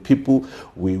freedoms of the people.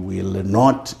 We will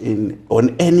not,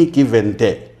 on any given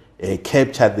day,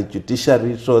 capture the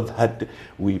judiciary so that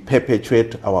we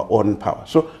perpetuate our own power.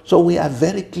 So we are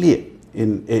very clear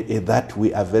in that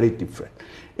we are very different.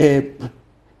 It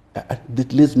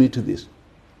leads me to this.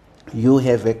 You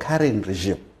have a current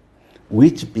regime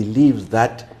which believes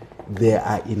that they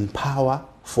are in power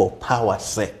for power's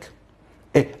sake.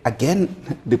 Again,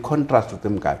 the contrast with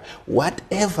Ncube.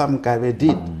 Whatever Ncube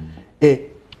did,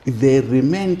 they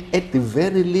remained at the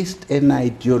very least an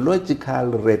ideological,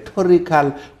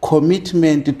 rhetorical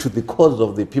commitment to the cause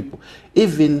of the people,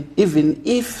 even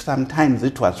if sometimes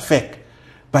it was fake.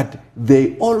 But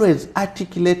they always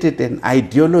articulated an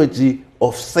ideology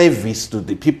of service to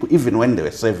the people, even when they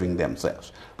were serving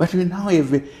themselves. But we now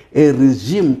have a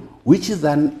regime which is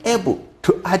unable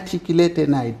to articulate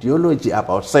an ideology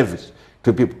about service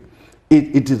to people.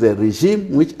 It is a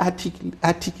regime which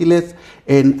articulates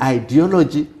an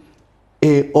ideology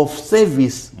of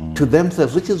service to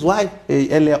themselves, which is why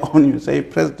earlier on you say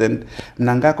President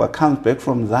Mnangagwa comes back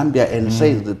from Zambia and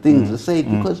says the things he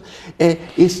said, because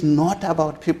it's not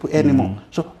about people anymore.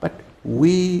 So, but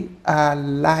we are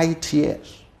light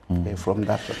years from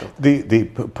that sort of thing. The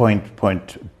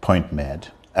point made.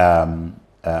 Let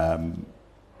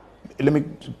me,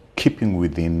 keeping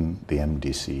within the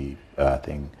MDC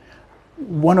thing,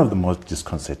 one of the most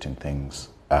disconcerting things,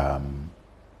 I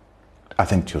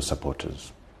think, to your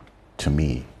supporters, to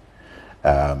me,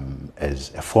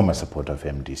 as a former supporter of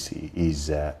MDC, is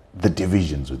the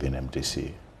divisions within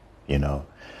MDC. You know,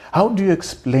 how do you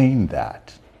explain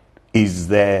that?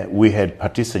 We had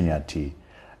Patisanyati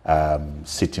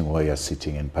sitting where you're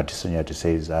sitting, and Patisanyati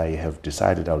says, I have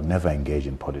decided I'll never engage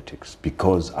in politics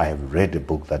because I have read a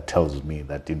book that tells me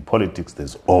that in politics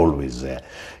there's always a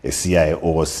CIA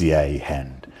or CIA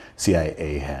hand.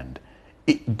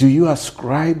 Do you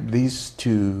ascribe this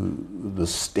to the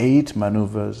state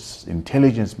maneuvers,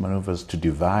 intelligence maneuvers to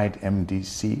divide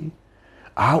MDC?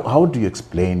 How do you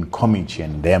explain Komichi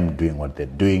and them doing what they're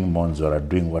doing, Monzora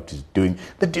doing what he's doing?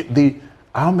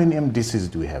 How many MDCs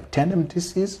do we have? 10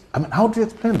 MDCs? I mean, how do you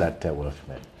explain that,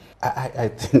 Welshman? I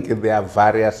think there are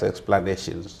various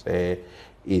explanations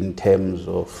in terms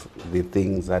of the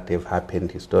things that have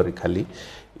happened historically,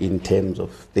 in terms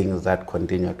of things that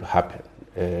continue to happen.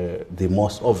 The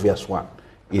most obvious one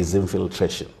is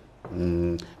infiltration,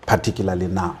 particularly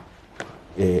now.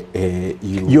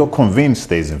 You're convinced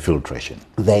there is infiltration?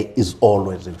 There is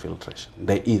always infiltration.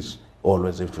 There is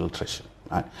always infiltration.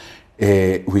 Right?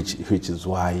 Which is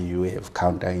why you have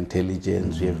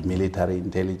counterintelligence, you have military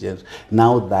intelligence.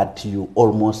 Now that you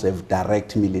almost have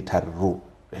direct military rule,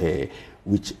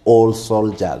 which all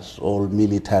soldiers, all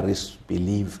militaries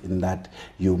believe in, that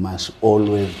you must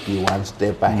always be one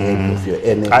step ahead of your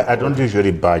enemy. I don't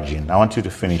usually barge in. I want you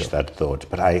to finish that thought.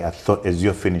 But I thought, as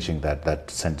you're finishing that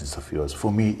sentence of yours,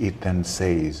 for me it then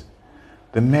says,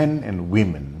 the men and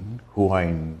women who are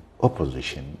in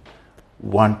opposition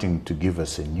wanting to give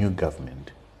us a new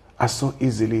government are so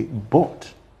easily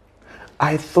bought.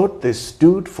 I thought they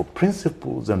stood for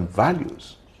principles and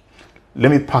values.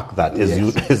 Let me park that as you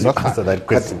answer that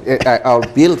question. I'll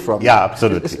build from yeah,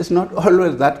 absolutely. It's not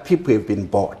always that people have been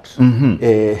bought.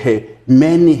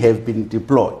 Many have been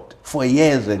deployed for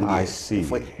years and years. I see.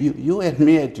 You and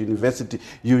me at university,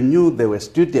 you knew there were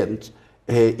students,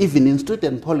 even in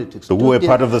student politics. So who were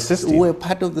part of the system? Who were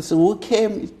part of the system, who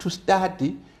came to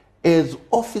study as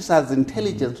officers,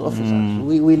 intelligence officers.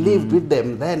 We lived with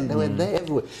them then. They were there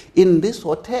everywhere. In this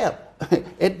hotel,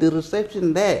 at the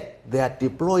reception there, they are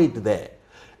deployed there.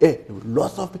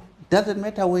 Lots of, doesn't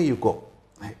matter where you go.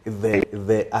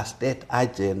 There are state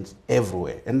agents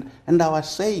everywhere. And I was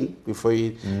saying before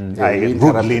you... I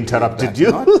rudely interrupted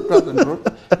you. No, it wasn't rude.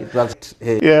 It was...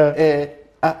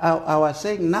 I was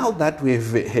saying, now that we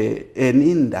have an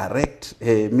indirect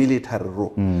military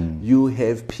rule, you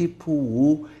have people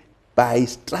who, by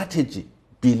strategy,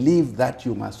 believe that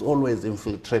you must always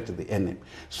infiltrate the enemy.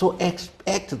 So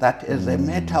expect that as a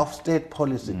matter of state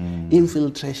policy,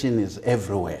 infiltration is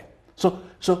everywhere. So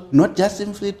not just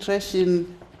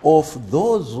infiltration of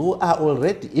those who are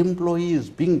already employees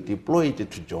being deployed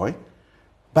to join,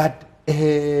 but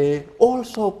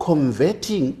also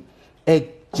converting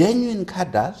genuine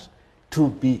cadres to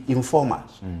be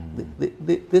informers.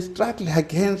 The struggle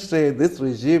against this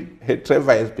regime,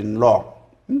 Trevor, has been long.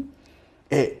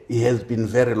 It has been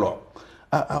very long.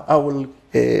 I will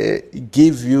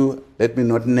give you, let me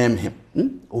not name him,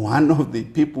 one of the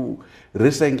people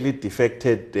recently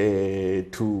defected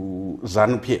to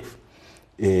ZANU-PF,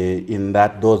 in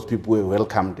that those people were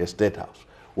welcomed at State House.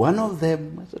 One of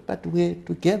them said, but we're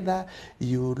together,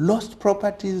 you lost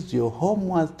properties, your home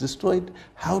was destroyed,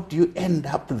 how do you end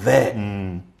up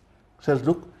there? Says,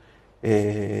 look,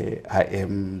 I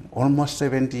am almost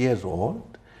 70 years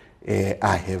old,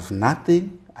 I have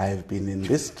nothing, I have been in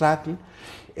this struggle,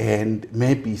 and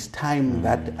maybe it's time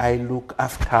that I look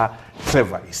after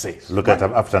Trevor, he says. Look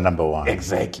after number one.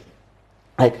 Exactly.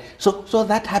 Right. So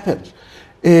that happens.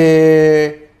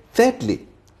 Thirdly,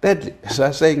 so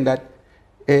I'm saying that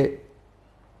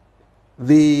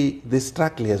the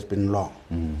struggle has been long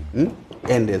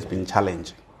and has been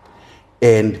challenging,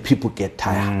 and people get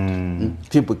tired.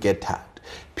 People get tired.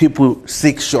 People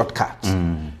seek shortcuts.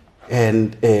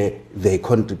 And they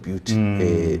contribute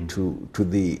to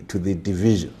the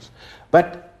divisions.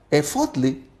 But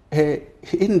fourthly,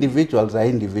 individuals are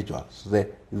individuals. There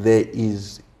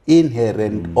is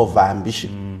inherent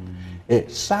over-ambition.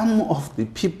 Some of the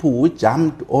people who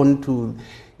jumped onto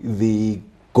the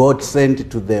God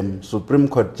sent to them Supreme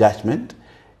Court judgment,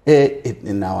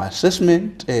 in our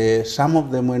assessment, some of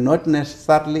them were not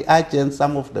necessarily agents,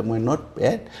 some of them were not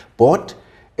bad, but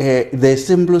they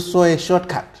simply saw a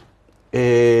shortcut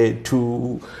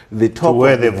to the top to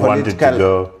where of the they've wanted to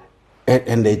go,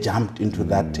 and they jumped into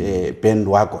that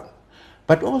bandwagon.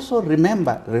 But also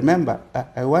remember,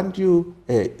 I want you,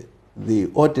 the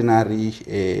ordinary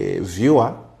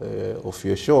viewer of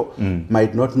your show,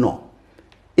 might not know.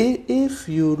 If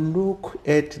you look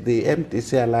at the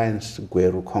MDC Alliance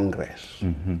Gweru Congress,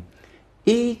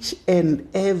 each and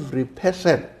every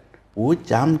person who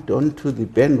jumped onto the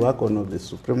bandwagon of the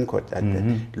Supreme Court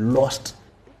lost.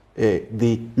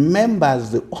 The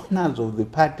members, the owners of the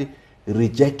party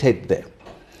rejected them.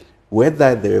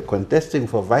 Whether they were contesting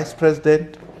for vice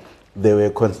president, they were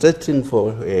contesting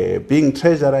for being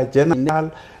treasurer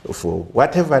general, for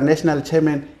whatever national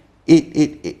chairman,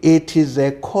 it is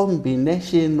a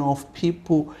combination of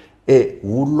people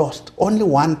who lost. Only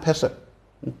one person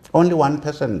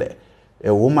there.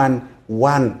 A woman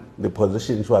won the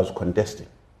position she was contesting.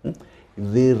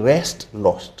 The rest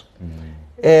lost.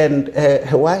 And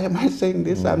why am I saying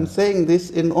this? I'm saying this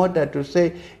in order to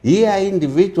say, here are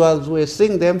individuals who are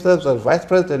seeing themselves as vice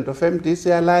president of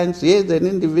MDC Alliance. Here's an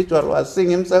individual who is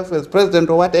seeing himself as president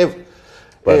or whatever.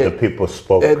 But the people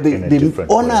spoke in a different way.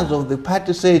 The owners of the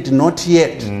party said not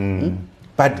yet.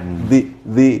 But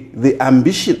the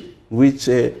ambition which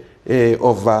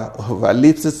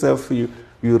overleaps itself, you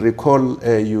recall,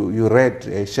 you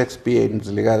read Shakespeare in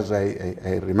Ziligas,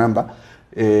 I remember,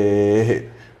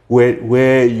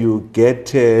 where you get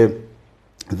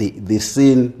the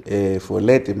scene for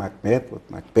Lady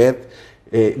Macbeth,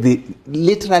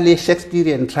 literally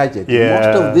Shakespearean tragedy. Yeah.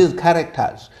 Most of these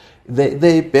characters,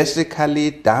 they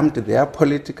basically dumped their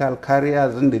political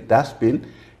careers in the dustbin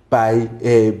by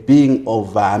being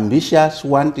over-ambitious,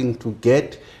 wanting to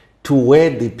get to where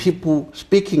the people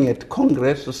speaking at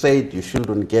Congress said you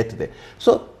shouldn't get there.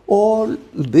 So all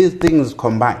these things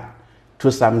combine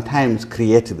to sometimes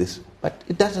create this. But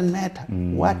it doesn't matter.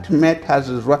 What matters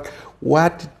is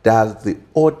what does the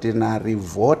ordinary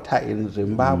voter in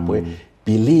Zimbabwe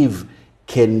believe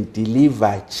can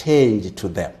deliver change to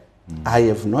them. I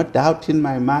have no doubt in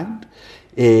my mind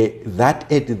that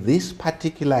at this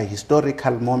particular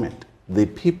historical moment, the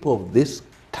people of this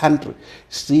country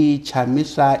see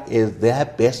Chamisa as their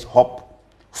best hope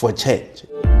for change.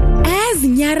 As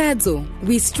Nyaradzo,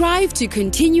 we strive to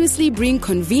continuously bring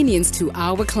convenience to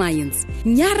our clients.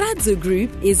 Nyaradzo Group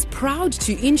is proud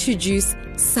to introduce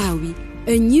Sawi,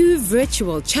 a new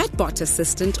virtual chatbot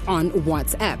assistant on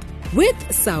WhatsApp. With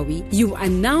Sawi, you are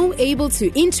now able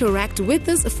to interact with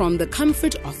us from the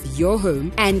comfort of your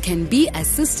home and can be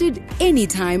assisted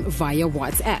anytime via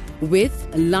WhatsApp. With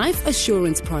life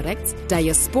assurance products,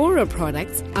 diaspora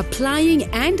products, applying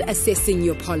and assessing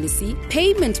your policy,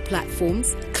 payment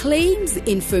platforms, claims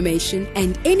information,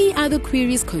 and any other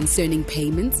queries concerning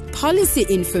payments, policy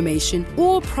information,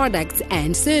 or products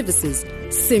and services.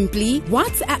 Simply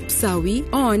WhatsApp Sawi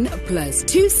on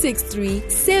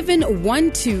 +263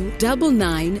 712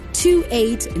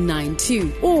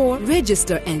 992892 or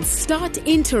register and start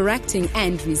interacting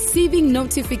and receiving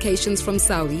notifications from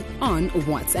Sawi on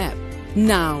WhatsApp.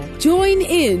 Now, join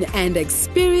in and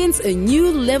experience a new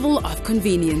level of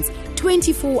convenience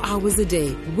 24 hours a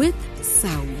day with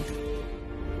Sawi.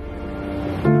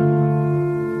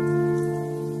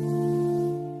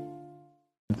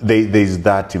 There's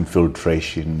that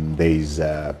infiltration, there's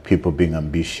people being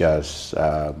ambitious,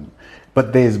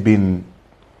 but there's been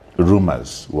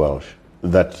rumors, Welsh,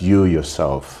 that you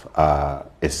yourself are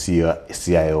a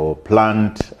CIO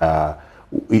plant.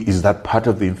 Is that part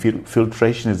of the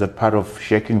infiltration? Is that part of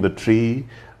shaking the tree?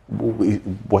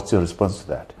 What's your response to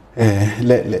that?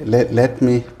 Let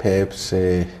me perhaps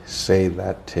say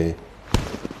that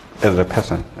as a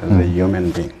person, as a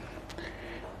human being,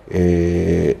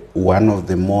 one of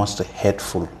the most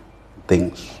hateful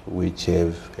things which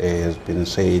has been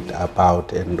said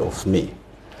about and of me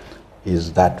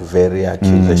is that very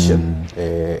accusation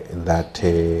that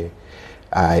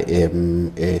I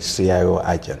am a CIO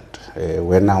agent.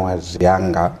 When I was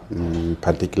younger,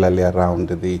 particularly around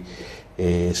the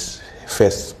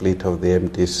first split of the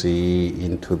MTC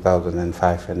in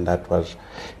 2005, and that was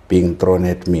being thrown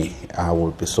at me, I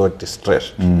would be so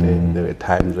distressed. There were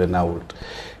times when I would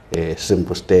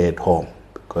simply stay at home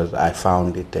because I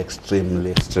found it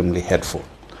extremely, extremely hurtful.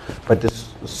 But it's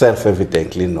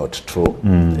self-evidently not true.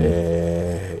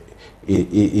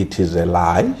 It is a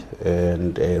lie,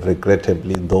 and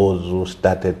regrettably those who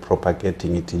started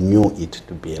propagating it knew it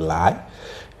to be a lie,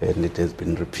 and it has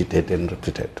been repeated and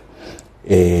repeated.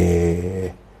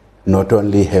 Not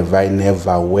only have I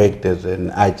never worked as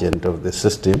an agent of the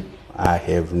system, I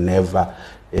have never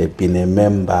been a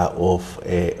member of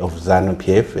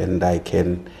ZANU-PF, and I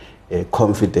can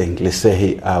confidently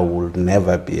say I will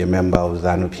never be a member of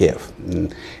ZANU-PF.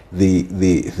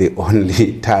 The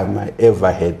only time I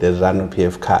ever had a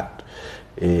ZANU-PF card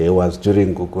was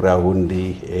during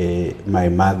Gukurahundi. My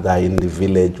mother in the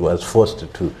village was forced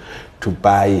to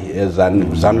buy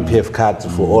ZANU-PF cards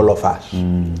for all of us.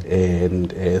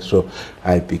 And so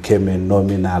I became a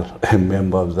nominal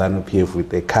member of ZANU-PF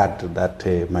with a card that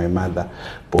my mother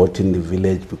bought in the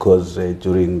village, because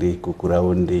during the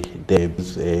Gukurahundi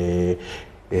days,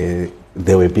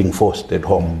 they were being forced at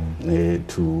home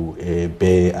to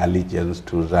bear allegiance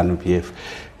to ZANU-PF.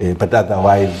 But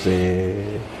otherwise,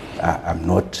 I'm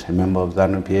not a member of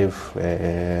ZANU-PF.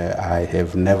 I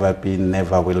have never been,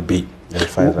 never will be.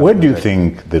 Where do you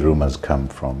think the rumors come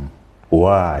from?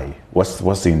 Why? What's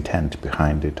the intent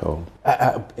behind it all?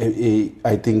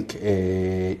 I think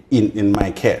in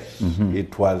my case,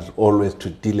 it was always to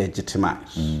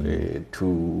delegitimize,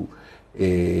 to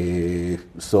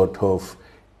sort of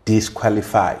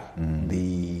disqualify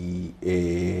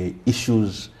the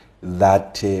issues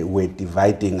that were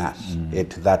dividing us at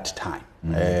that time.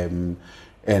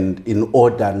 And in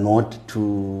order not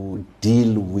to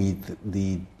deal with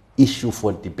the issue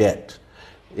for debate,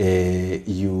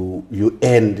 you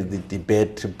end the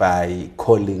debate by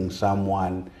calling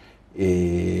someone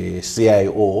a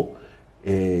CIO.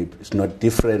 It's not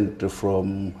different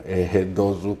from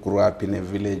those who grew up in a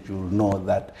village. You know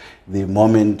that the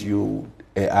moment you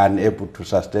are unable to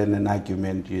sustain an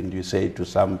argument and you say to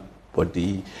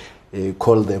somebody,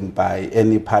 call them by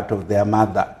any part of their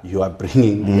mother, you are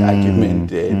bringing the argument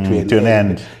to an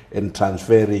end and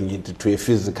transferring it to a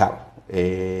physical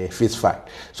fist fight.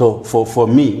 So for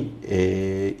me,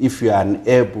 if you are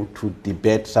unable to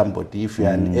debate somebody, if you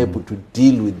are unable to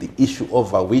deal with the issue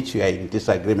over which you are in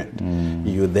disagreement,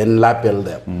 you then label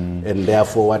them, and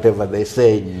therefore whatever they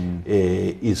say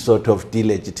is sort of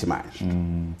delegitimized.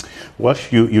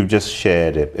 Welsh, you've just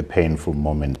shared a painful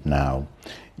moment now.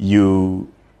 You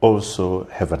also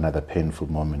have another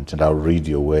painful moment, and I'll read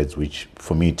your words, which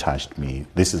for me touched me.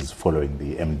 This is following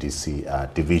the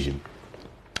MDC division.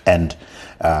 And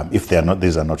if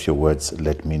these are not your words,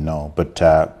 let me know. But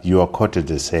you are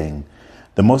quoted as saying,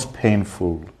 the most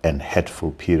painful and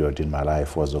hurtful period in my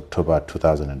life was October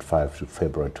 2005 to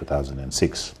February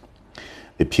 2006,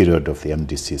 the period of the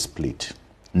MDC split.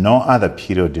 No other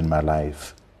period in my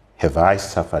life have I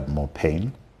suffered more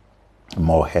pain,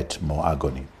 more hurt, more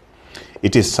agony.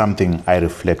 It is something I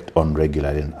reflect on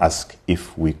regularly and ask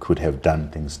if we could have done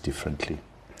things differently,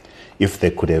 if there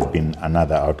could have been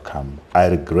another outcome. I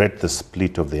regret the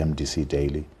split of the MDC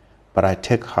daily, but I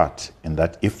take heart in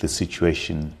that if the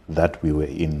situation that we were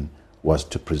in was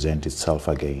to present itself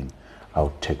again, I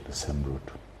would take the same route.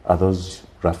 Are those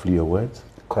roughly your words?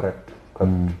 Correct.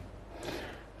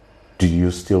 Do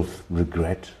you still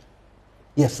regret?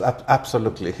 Yes,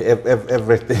 absolutely.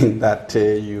 Everything that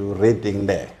you're reading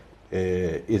there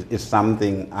is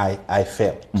something I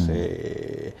felt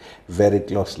very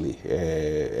closely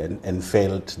and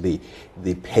felt the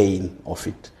pain of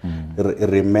it.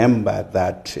 Remember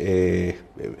that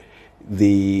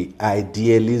the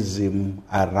idealism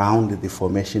around the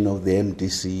formation of the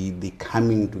MDC, the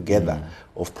coming together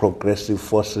of progressive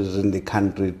forces in the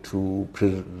country to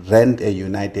present a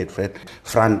united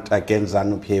front against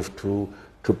ZANU-PF,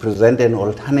 to present an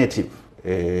alternative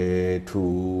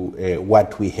to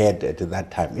what we had at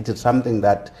that time. It is something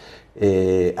that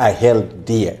I held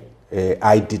dear.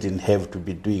 I didn't have to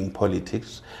be doing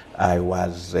politics. I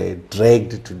was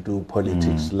dragged to do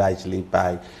politics largely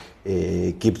by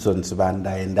Gibson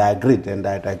Sibanda, and I agreed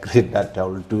that I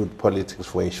will do politics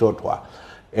for a short while.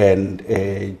 And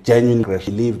genuinely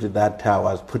believed that I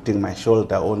was putting my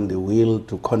shoulder on the wheel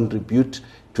to contribute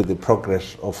to the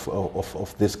progress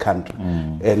of this country.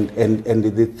 And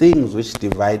the things which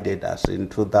divided us in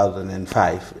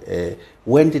 2005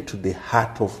 went to the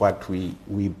heart of what we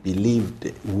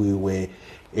believed we were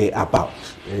about.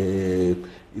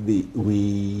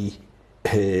 We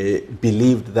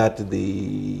believed that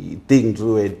the things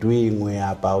we were doing were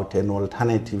about an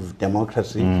alternative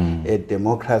democracy, a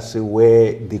democracy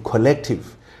where the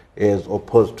collective, as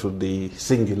opposed to the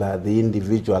singular, the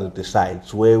individual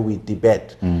decides, where we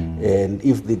debate. And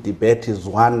if the debate is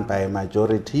won by a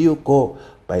majority, you go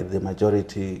by the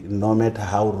majority, no matter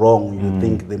how wrong you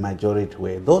think the majority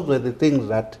were. Those were the things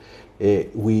that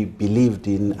we believed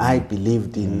in, I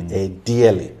believed in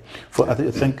dearly. I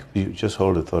think you just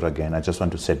hold the thought again. I just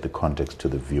want to set the context to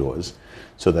the viewers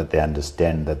so that they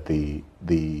understand that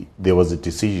there was a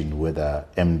decision whether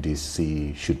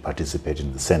MDC should participate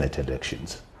in the Senate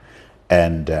elections.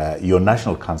 And your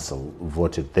National Council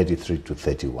voted 33 to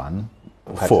 31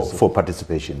 for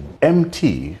participation.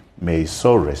 MT, may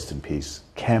so rest in peace,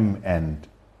 came and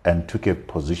took a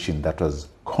position that was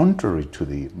contrary to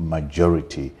the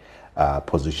majority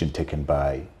position taken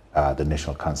by the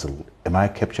National Council. Am I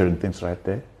capturing things right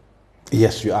there?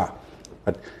 Yes, you are.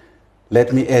 But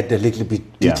let me add a little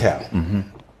bit detail.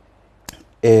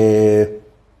 It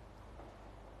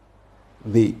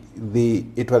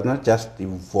was not just the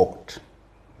vote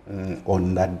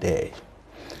on that day.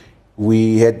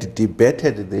 We had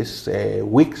debated this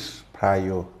weeks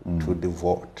prior to the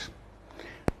vote.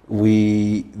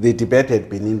 The debate had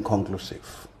been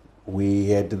inconclusive. We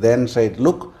had then said,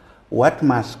 look, what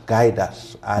must guide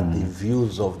us are the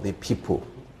views of the people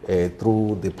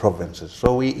through the provinces.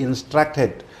 So we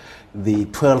instructed the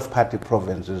 12-party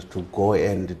provinces to go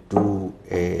and do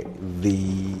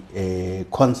the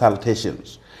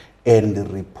consultations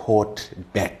and report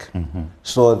back,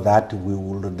 so that we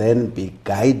will then be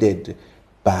guided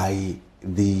by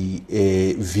the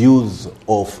views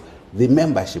of the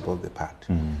membership of the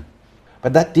party.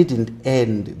 But that didn't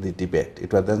end the debate.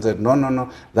 It was then said,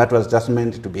 no, that was just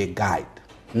meant to be a guide.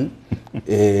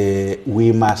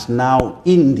 We must now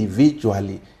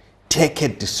individually take a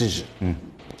decision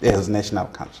as National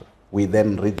Council. We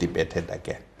then re-debated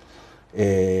again.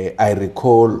 I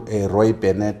recall Roy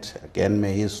Bennett, again,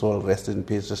 may his soul rest in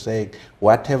peace, saying,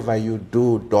 whatever you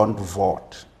do, don't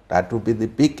vote. That will be the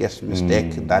biggest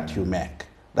mistake that you make.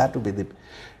 That will be the...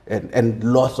 And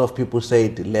lots of people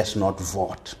said, let's not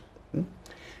vote.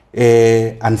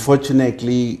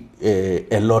 Unfortunately,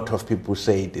 a lot of people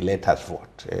said, let us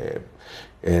vote.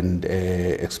 And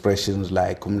expressions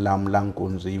like umlamla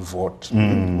nkunzi vote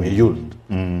were used.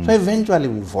 So eventually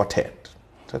we voted.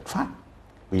 I said, fine,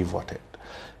 we voted.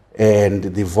 And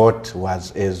the vote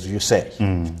was as you say.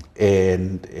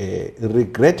 And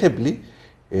regrettably,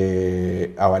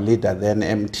 our leader then,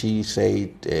 MT,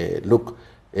 said, look,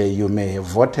 you may have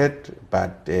voted,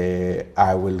 but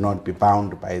I will not be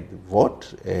bound by the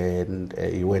vote. And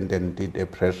he went and did a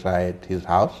press at his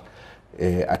house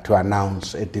to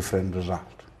announce a different result.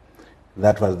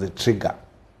 That was the trigger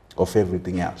of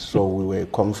everything else. So we were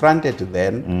confronted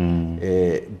then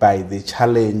by the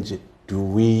challenge, do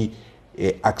we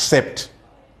accept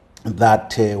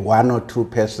that one or two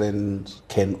persons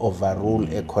can overrule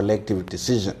a collective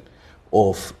decision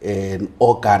of an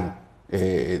organ,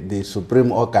 the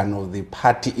supreme organ of the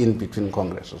party in between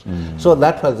congresses. So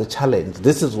that was the challenge.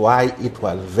 This is why it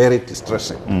was very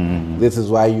distressing. This is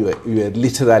why you are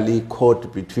literally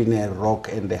caught between a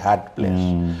rock and a hard place.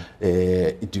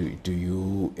 Do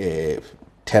you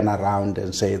turn around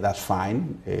and say, that's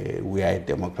fine, we are a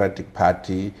democratic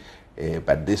party,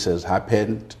 but this has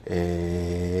happened,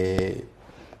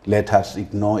 let us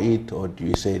ignore it? Or do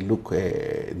you say, look,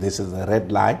 this is a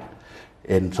red line,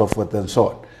 and so forth and so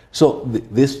on? So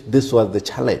this was the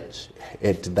challenge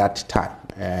at that time,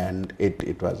 and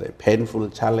it was a painful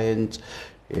challenge.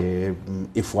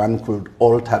 If one could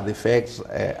alter the facts,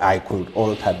 I could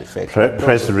alter the facts.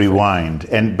 Press rewind.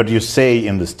 But you say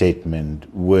in the statement,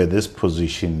 were this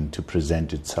position to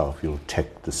present itself, you'll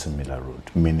take the similar route,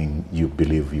 meaning you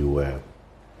believe you were...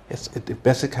 Yes, it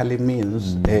basically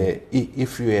means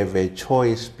if you have a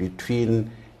choice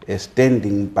between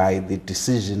standing by the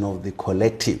decision of the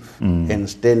collective and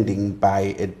standing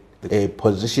by a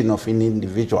position of an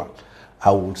individual, I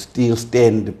would still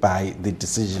stand by the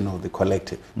decision of the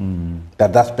collective.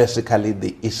 That's basically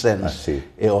the essence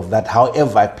of that,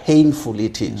 however painful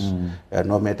it is,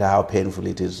 no matter how painful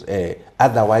it is.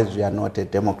 Otherwise, we are not a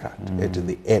democrat at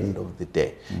the end of the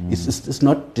day. It's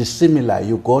not dissimilar.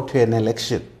 You go to an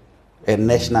election, a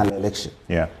national election,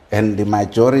 and the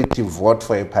majority vote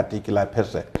for a particular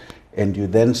person, and you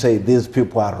then say these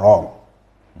people are wrong.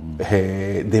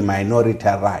 The minority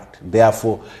are right.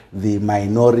 Therefore, the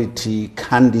minority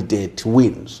candidate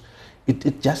wins.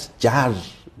 It just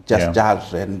jars,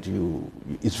 and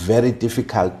it's very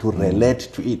difficult to relate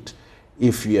to it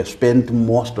if you have spent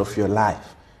most of your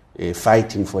life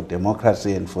fighting for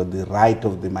democracy and for the right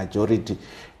of the majority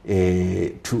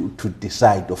to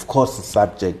decide, of course,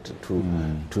 subject to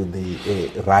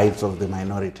the rights of the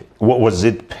minority. What was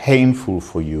it painful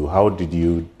for you? How did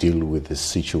you deal with the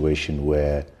situation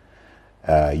where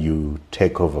you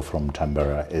take over from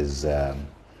Tambara as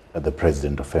the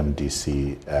president of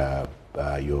MDC,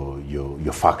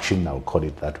 your faction, I'll call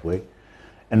it that way,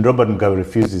 and Robert Mugabe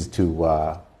refuses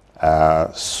to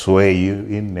swear you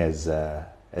in as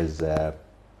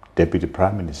deputy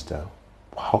prime minister?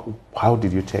 How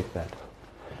did you take that?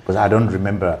 Because I don't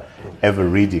remember ever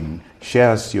reading. Share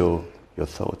us your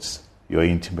thoughts, your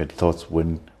intimate thoughts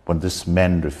when this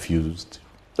man refused.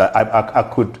 I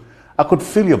could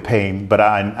feel your pain, but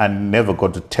I never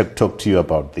got to talk to you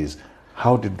about this.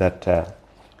 How did that?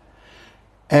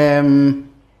 It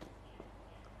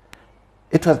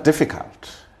was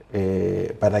difficult,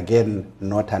 but again,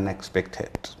 not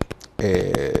unexpected.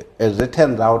 As it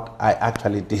turns out, I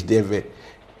actually did have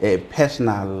a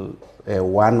personal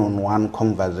one-on-one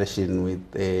conversation with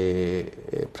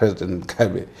President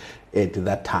Mugabe at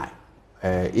that time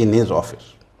in his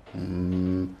office.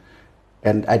 And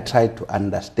I tried to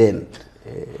understand,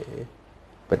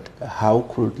 but how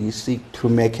could he seek to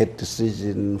make a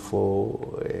decision for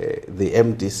the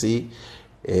MDC,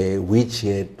 which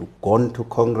had gone to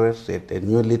Congress, had a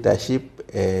new leadership,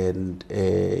 and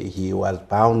he was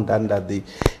bound under the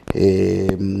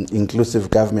inclusive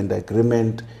government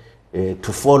agreement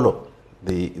to follow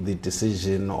the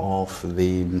decision of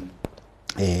the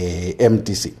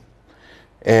MDC.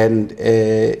 And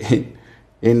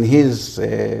in his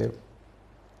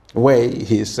way,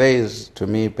 he says to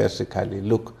me basically,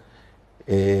 look,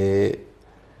 we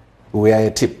are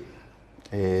a team,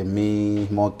 me,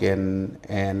 Morgan,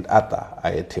 and Arthur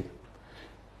are a team.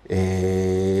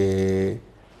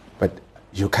 But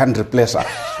you can't replace us.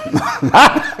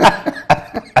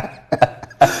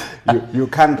 you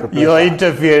can't replace You're us.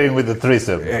 interfering with the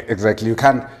threesome. Exactly, you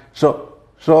can't. So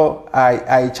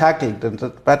I chuckled and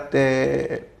said, but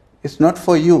it's not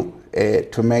for you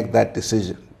to make that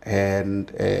decision.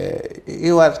 And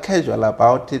he was casual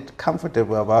about it,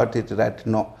 comfortable about it, that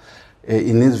no,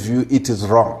 in his view, it is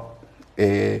wrong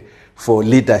for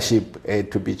leadership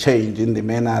to be changed in the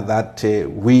manner that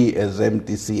we as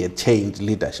MDC had changed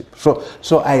leadership.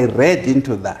 So I read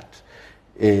into that.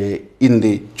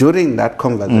 During that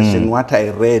conversation, what I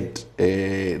read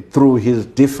through his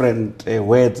different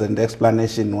words and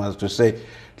explanation was to say,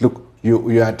 look,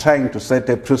 you are trying to set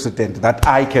a precedent that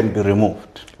I can be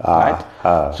removed, right?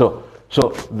 So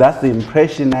that's the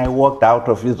impression I walked out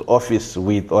of his office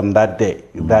with on that day,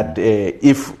 that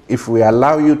if we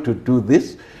allow you to do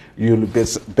this, you'll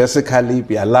basically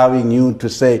be allowing you to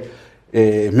say,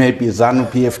 maybe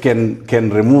ZANU-PF can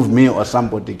remove me or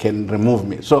somebody can remove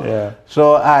me. So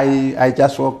I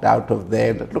just walked out of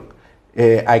there and look,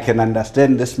 I can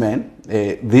understand this man.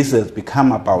 This has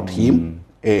become about him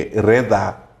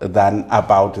rather than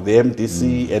about the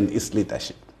MDC and its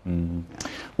leadership.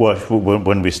 Well,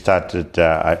 when we started,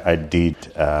 I did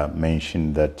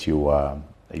mention that you are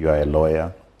a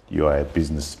lawyer, you are a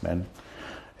businessman,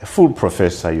 a full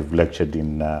professor. You've lectured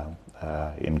in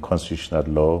constitutional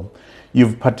law.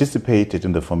 You've participated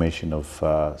in the formation of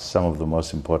some of the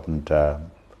most important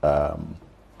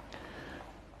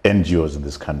NGOs in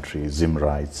this country, Zim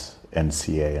Rights,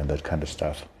 NCA, and that kind of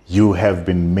stuff. You have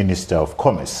been Minister of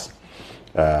Commerce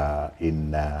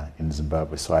in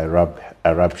Zimbabwe, so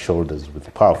I rub shoulders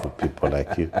with powerful people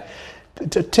like you.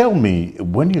 Tell me,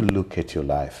 when you look at your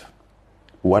life,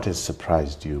 what has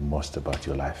surprised you most about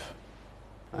your life?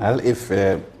 Well, if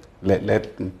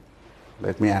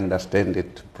let me understand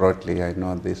it broadly. I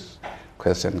know this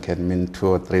question can mean 2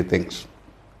 or 3 things,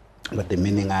 but the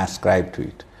meaning I ascribe to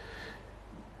it.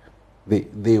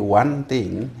 The one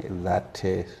thing that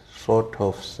sort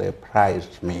of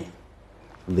surprised me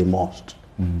the most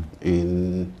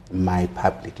in my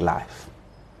public life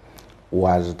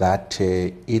was that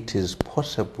it is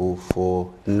possible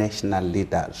for national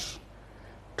leaders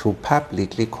to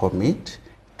publicly commit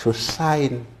to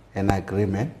sign an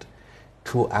agreement,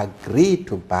 to agree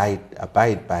to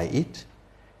abide by it,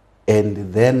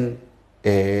 and then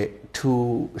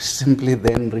to simply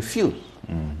then refuse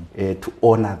to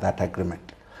honor that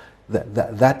agreement.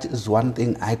 That is one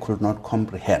thing I could not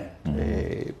comprehend.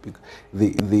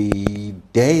 The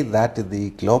day that the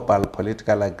global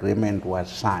political agreement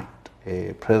was signed,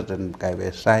 President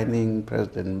Mugabe signing,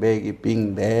 President Mbeki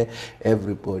being there,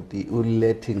 everybody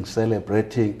ululating,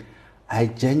 celebrating, I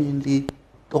genuinely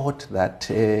thought that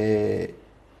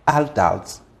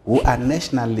adults who are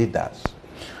national leaders,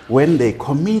 when they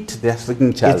commit their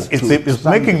signatures it's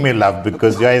making me laugh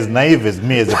because you're as naive as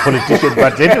me as a politician,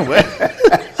 but anyway.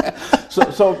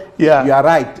 So yeah, you are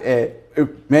right.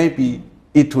 Maybe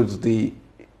it was the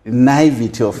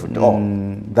naivety of it all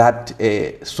that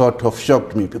sort of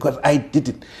shocked me, because I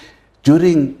didn't.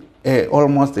 During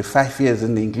almost the 5 years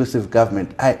in the inclusive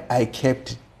government, I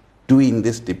kept doing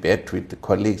this debate with the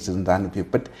colleagues in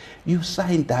ZANU-PF, but you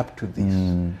signed up to this.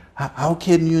 How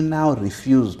can you now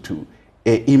refuse to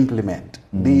implement?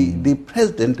 The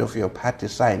president of your party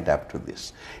signed up to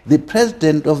this. The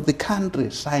president of the country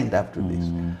signed up to this.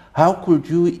 How could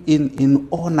you, in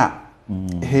honor,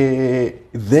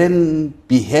 then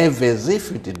behave as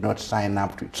if you did not sign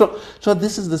up to it? So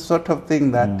this is the sort of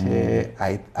thing that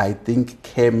I think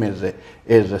came as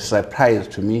a surprise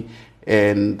to me,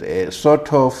 and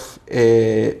sort of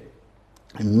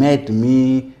made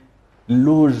me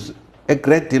lose a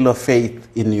great deal of faith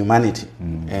in humanity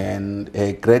and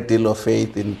a great deal of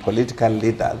faith in political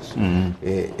leaders,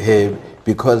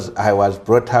 because I was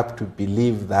brought up to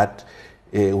believe that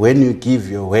when you give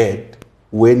your word,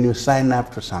 when you sign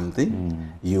up to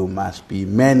something, you must be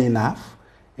man enough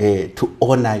to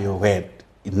honor your word,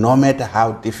 no matter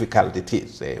how difficult it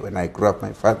is. When I grew up,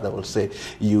 my father would say,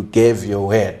 you gave your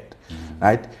word,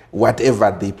 right?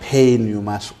 Whatever the pain, you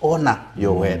must honor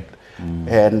your word.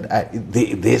 And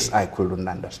this I couldn't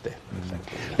understand.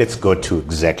 Let's go to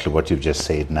exactly what you've just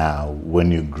said now.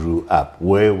 When you grew up,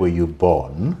 where were you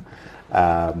born?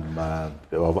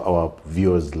 Our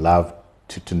viewers love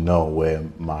to know where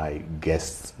my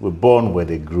guests were born, where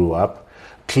they grew up.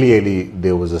 Clearly,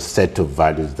 there was a set of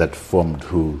values that formed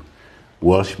who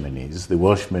Welshman is. The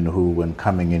Welshman who, when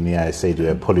coming in here, I say to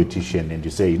a politician, and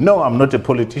you say, no, I'm not a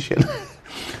politician.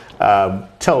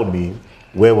 Tell me,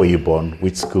 where were you born?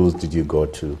 Which schools did you go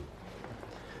to?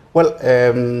 Well,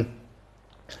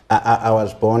 I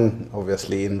was born,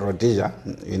 obviously, in Rhodesia,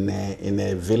 in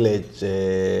a village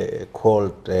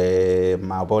called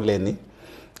Maboleni,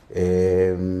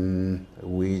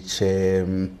 which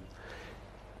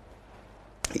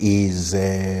is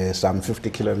some 50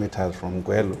 kilometers from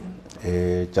Gwelu,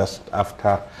 just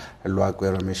after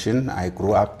Luagwero Mission. I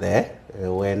grew up there,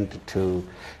 went to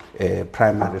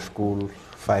primary school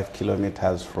 5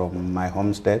 kilometers from my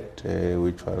homestead,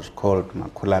 which was called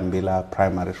Makulambila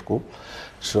Primary School.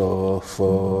 So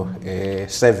for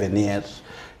 7 years,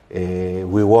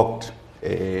 we walked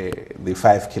the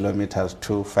 5 kilometers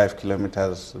to 5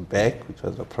 kilometers back, which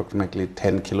was approximately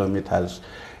 10 kilometers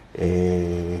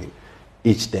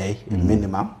each day,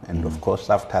 minimum. And of course,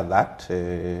 after that,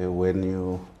 when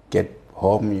you get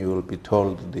home, you will be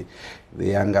told the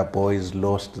younger boys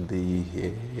lost the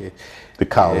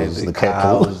cows, in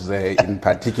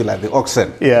particular the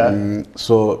oxen. Yeah.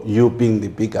 So you being the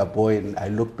bigger boy, and I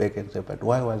look back and say, but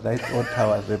why was I thought I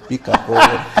was a bigger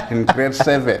boy in grade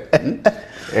 7?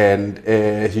 And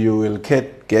you will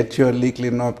get your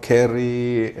Licklinop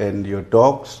carry and your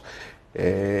dogs.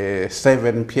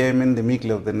 7 p.m. in the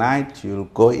middle of the night, you'll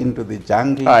go into the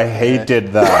jungle. I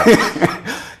hated that.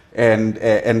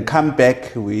 And come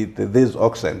back with these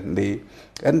oxen.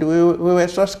 And we were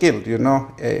so skilled, you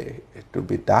know. It would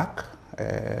be dark,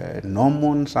 no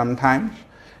moon sometimes,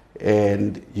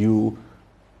 and you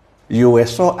were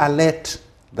so alert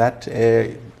that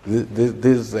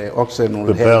these oxen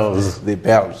will have the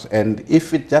bells. And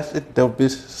if they'll be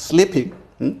sleeping,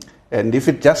 and if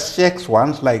it just shakes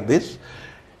once like this,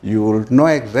 you'll know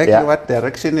exactly what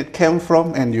direction it came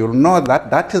from, and you'll know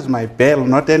that is my bell,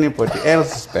 not anybody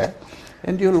else's bell,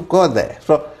 and you'll go there.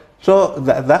 So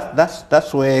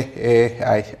that's where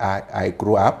I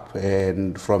grew up,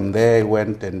 and from there I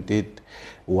went and did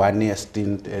 1 year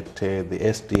stint at the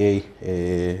SDA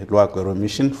Luagwero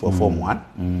Mission for Form 1.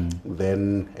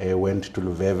 Then I went to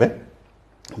Luveve.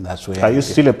 That's where. Are you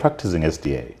still a practicing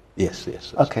SDA? Yes.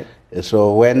 Okay.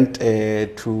 So went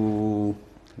to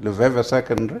Luveve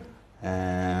Secondary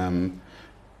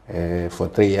for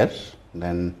 3 years.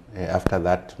 Then after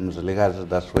that, Mzilikazi,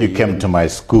 that's where you came to my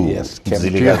school. Yes,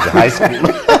 Mzilikazi High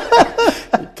School.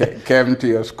 Came to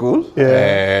your school,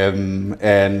 and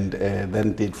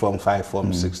then did Form 5,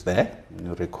 Form 6 there.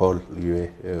 You recall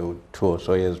you were 2 or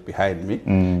so years behind me,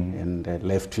 and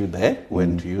left you there,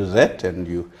 went to UZ, and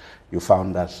you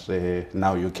found us,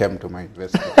 now you came to my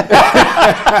university.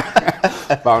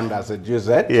 Found us at UZ,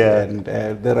 and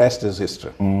the rest is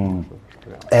history.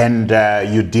 And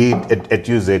you did, at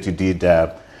UZ, you did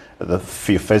your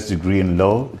first degree in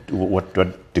law. What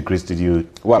degrees did you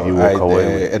walk away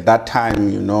with? At that time,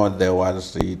 you know, there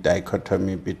was the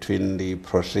dichotomy between the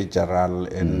procedural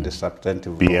and the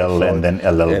substantive BL law, and then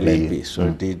LLB. So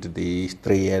did the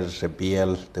 3 years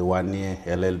BL, the 1 year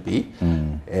LLB.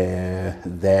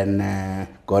 Then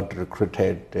got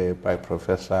recruited by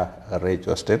Professor Ray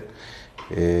Justin,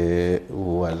 who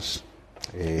was...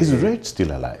 Is Ray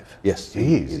still alive? Yes,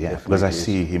 he is. Yeah, because I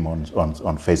see him on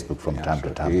Facebook from time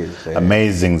to time.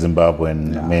 Amazing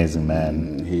Zimbabwean, amazing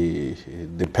man.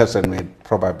 The person with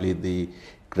probably the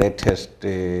greatest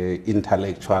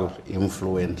intellectual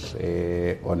influence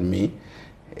on me,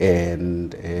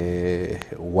 and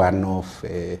one of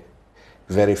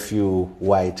very few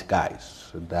white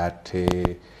guys that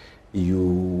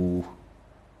who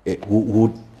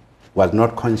was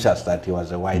not conscious that he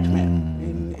was a white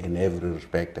man in every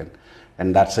respect,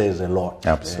 and that says a lot.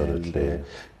 Absolutely. And,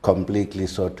 completely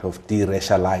sort of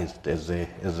de-racialized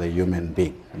as a human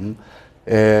being.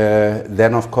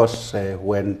 Then, of course,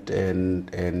 went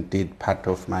and did part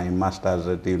of my master's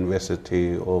at the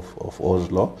University of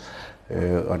Oslo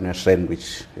on a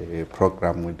sandwich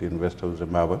program with the University of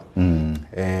Zimbabwe.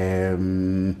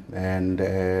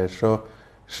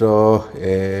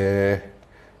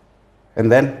 And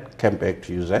then came back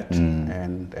to UZ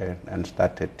and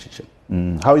started teaching.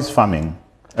 How is farming?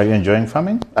 Are you enjoying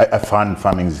farming? I find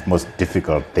farming is the most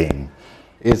difficult thing.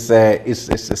 It's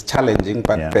challenging,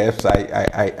 but perhaps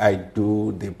I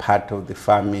do the part of the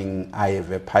farming I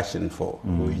have a passion for,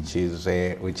 which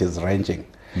is ranching.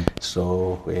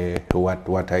 So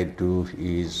what I do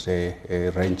is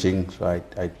ranching. So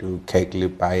I do cattle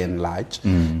by and large.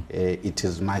 It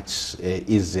is much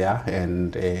easier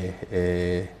and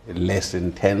less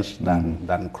intense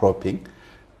than cropping,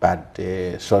 but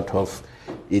sort of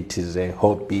it is a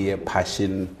hobby, a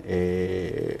passion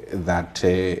that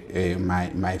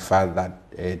my father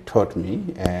taught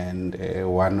me, and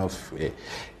one of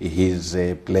his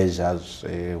pleasures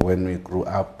when we grew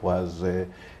up was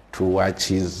to watch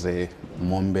his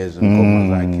mombes and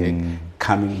komozake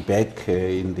coming back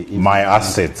in the evening. My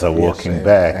assets are walking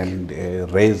back. And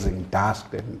raising dust,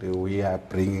 and we are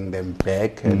bringing them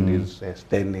back, and is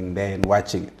standing there and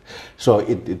watching it. So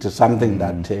it is something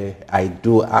that I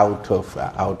do out of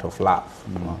love.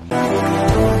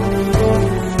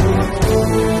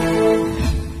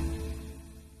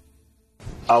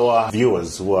 Our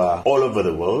viewers who are all over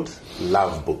the world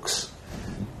love books.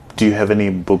 Do you have any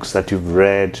books that you've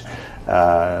read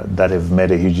that have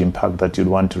made a huge impact that you'd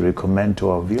want to recommend to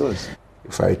our viewers?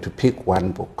 If I had to pick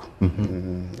one book,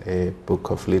 a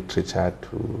book of literature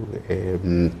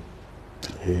to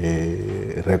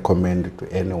recommend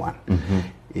to anyone,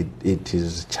 it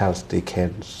is Charles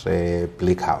Dickens'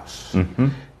 Bleak House.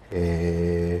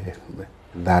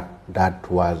 That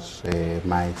was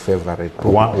my favorite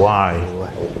book. Why?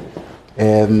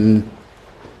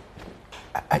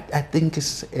 I think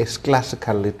it's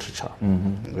classical literature.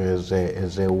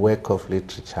 As a work of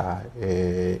literature,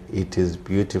 it is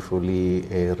beautifully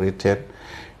written.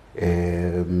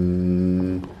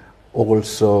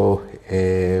 Also,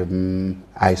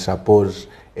 I suppose,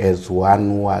 as one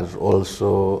who was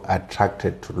also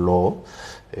attracted to law,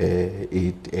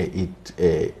 it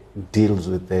deals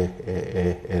with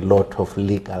a lot of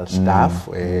legal stuff.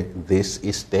 This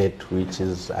estate, which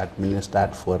is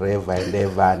administered forever and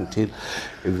ever until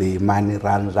the money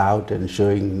runs out, and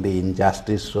showing the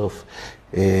injustice of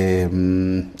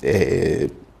the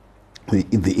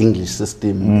English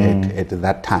system at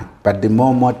that time. But the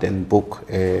more modern book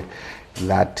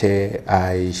that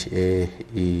I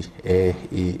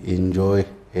enjoy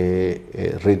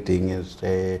reading is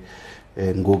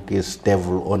Ngugi's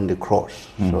Devil on the Cross.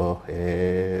 So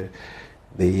the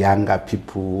younger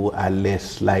people who are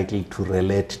less likely to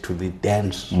relate to the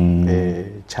dance,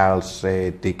 Charles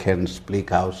Dickens' Bleak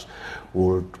House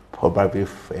would probably,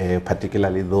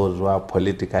 particularly those who are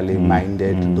politically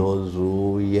minded, those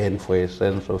who yearn for a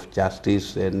sense of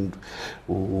justice and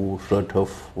who sort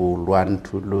of would want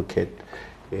to look at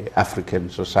African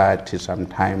society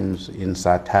sometimes in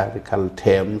satirical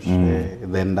terms,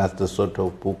 then that's the sort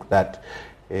of book that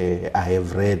I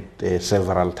have read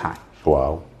several times.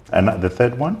 Wow. And the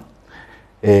third one?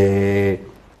 The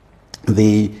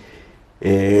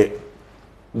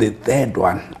third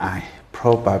one, I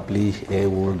probably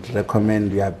would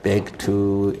recommend you back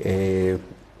to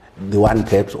the one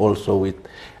perhaps also with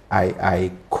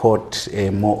I quote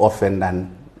more often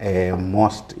than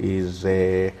most is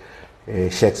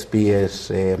Shakespeare's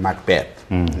Macbeth.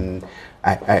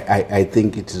 I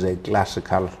think it is a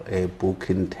classical book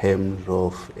in terms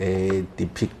of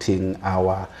depicting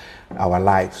our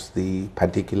lives,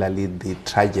 particularly the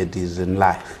tragedies in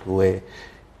life, where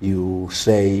you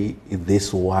say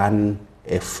this one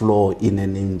a flaw in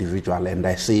an individual, and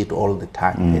I see it all the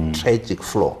time, a tragic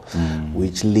flaw,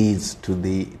 which leads to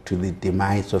the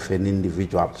demise of an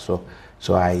individual. So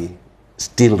I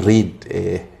still read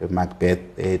Macbeth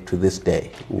to this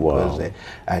day, because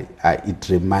it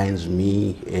reminds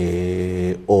me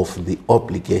of the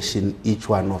obligation each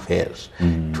one of us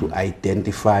to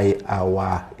identify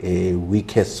our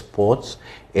weakest spots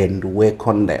and work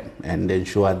on them and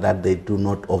ensure that they do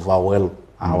not overwhelm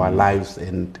our lives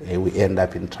and we end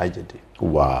up in tragedy.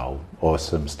 Wow,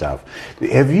 awesome stuff.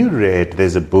 Have you read,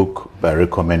 there's a book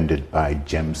recommended by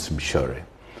James Mshore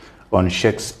on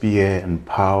Shakespeare and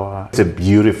power. It's a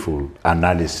beautiful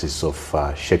analysis of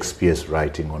Shakespeare's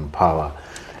writing on power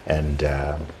and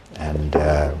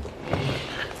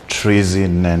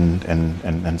treason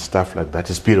and stuff like that.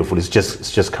 It's beautiful. It's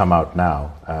just come out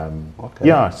now. Okay.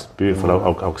 Yeah, it's beautiful.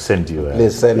 I'll send you.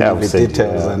 Please send me the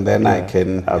details, and then I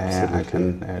can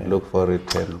look for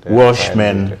it. And,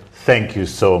 Welshman, thank you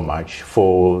so much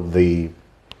for the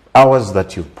hours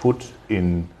that you've put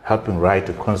in helping write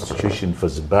a constitution for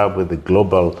Zimbabwe, the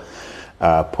global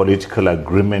political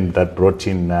agreement that brought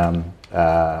in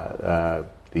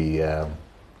the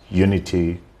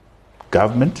unity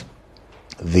government,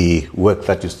 the work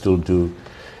that you still do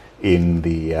in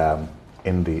the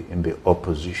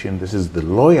opposition. This is the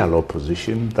loyal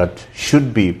opposition that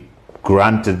should be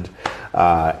granted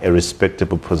a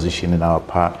respectable position in our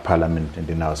parliament and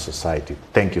in our society.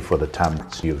 Thank you for the time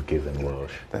that you've given,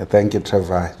 Welsh. Thank you,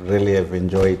 Trevor. I really have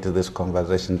enjoyed this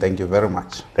conversation. Thank you very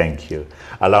much. Thank you.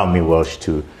 Allow me, Welsh,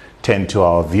 to tend to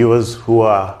our viewers who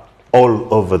are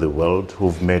all over the world,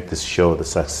 who've made this show the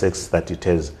success that it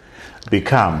has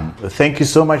become. Thank you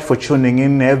so much for tuning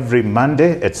in every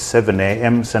Monday at 7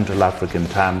 a.m. Central African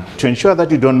Time. To ensure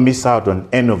that you don't miss out on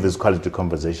any of these quality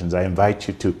conversations, I invite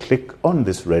you to click on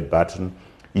this red button.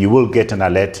 You will get an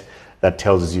alert that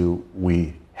tells you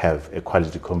we have a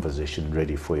quality conversation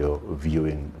ready for your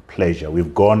viewing pleasure.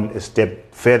 We've gone a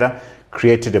step further.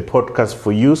 created a podcast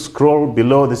for you. Scroll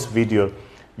below this video,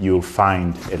 you'll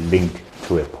find a link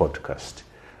to a podcast.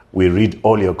 We read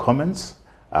all your comments,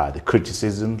 the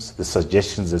criticisms, the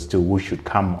suggestions as to who should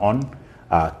come on.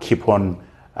 Keep on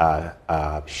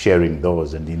sharing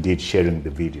those and indeed sharing the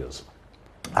videos.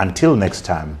 Until next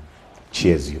time,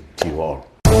 cheers to you all.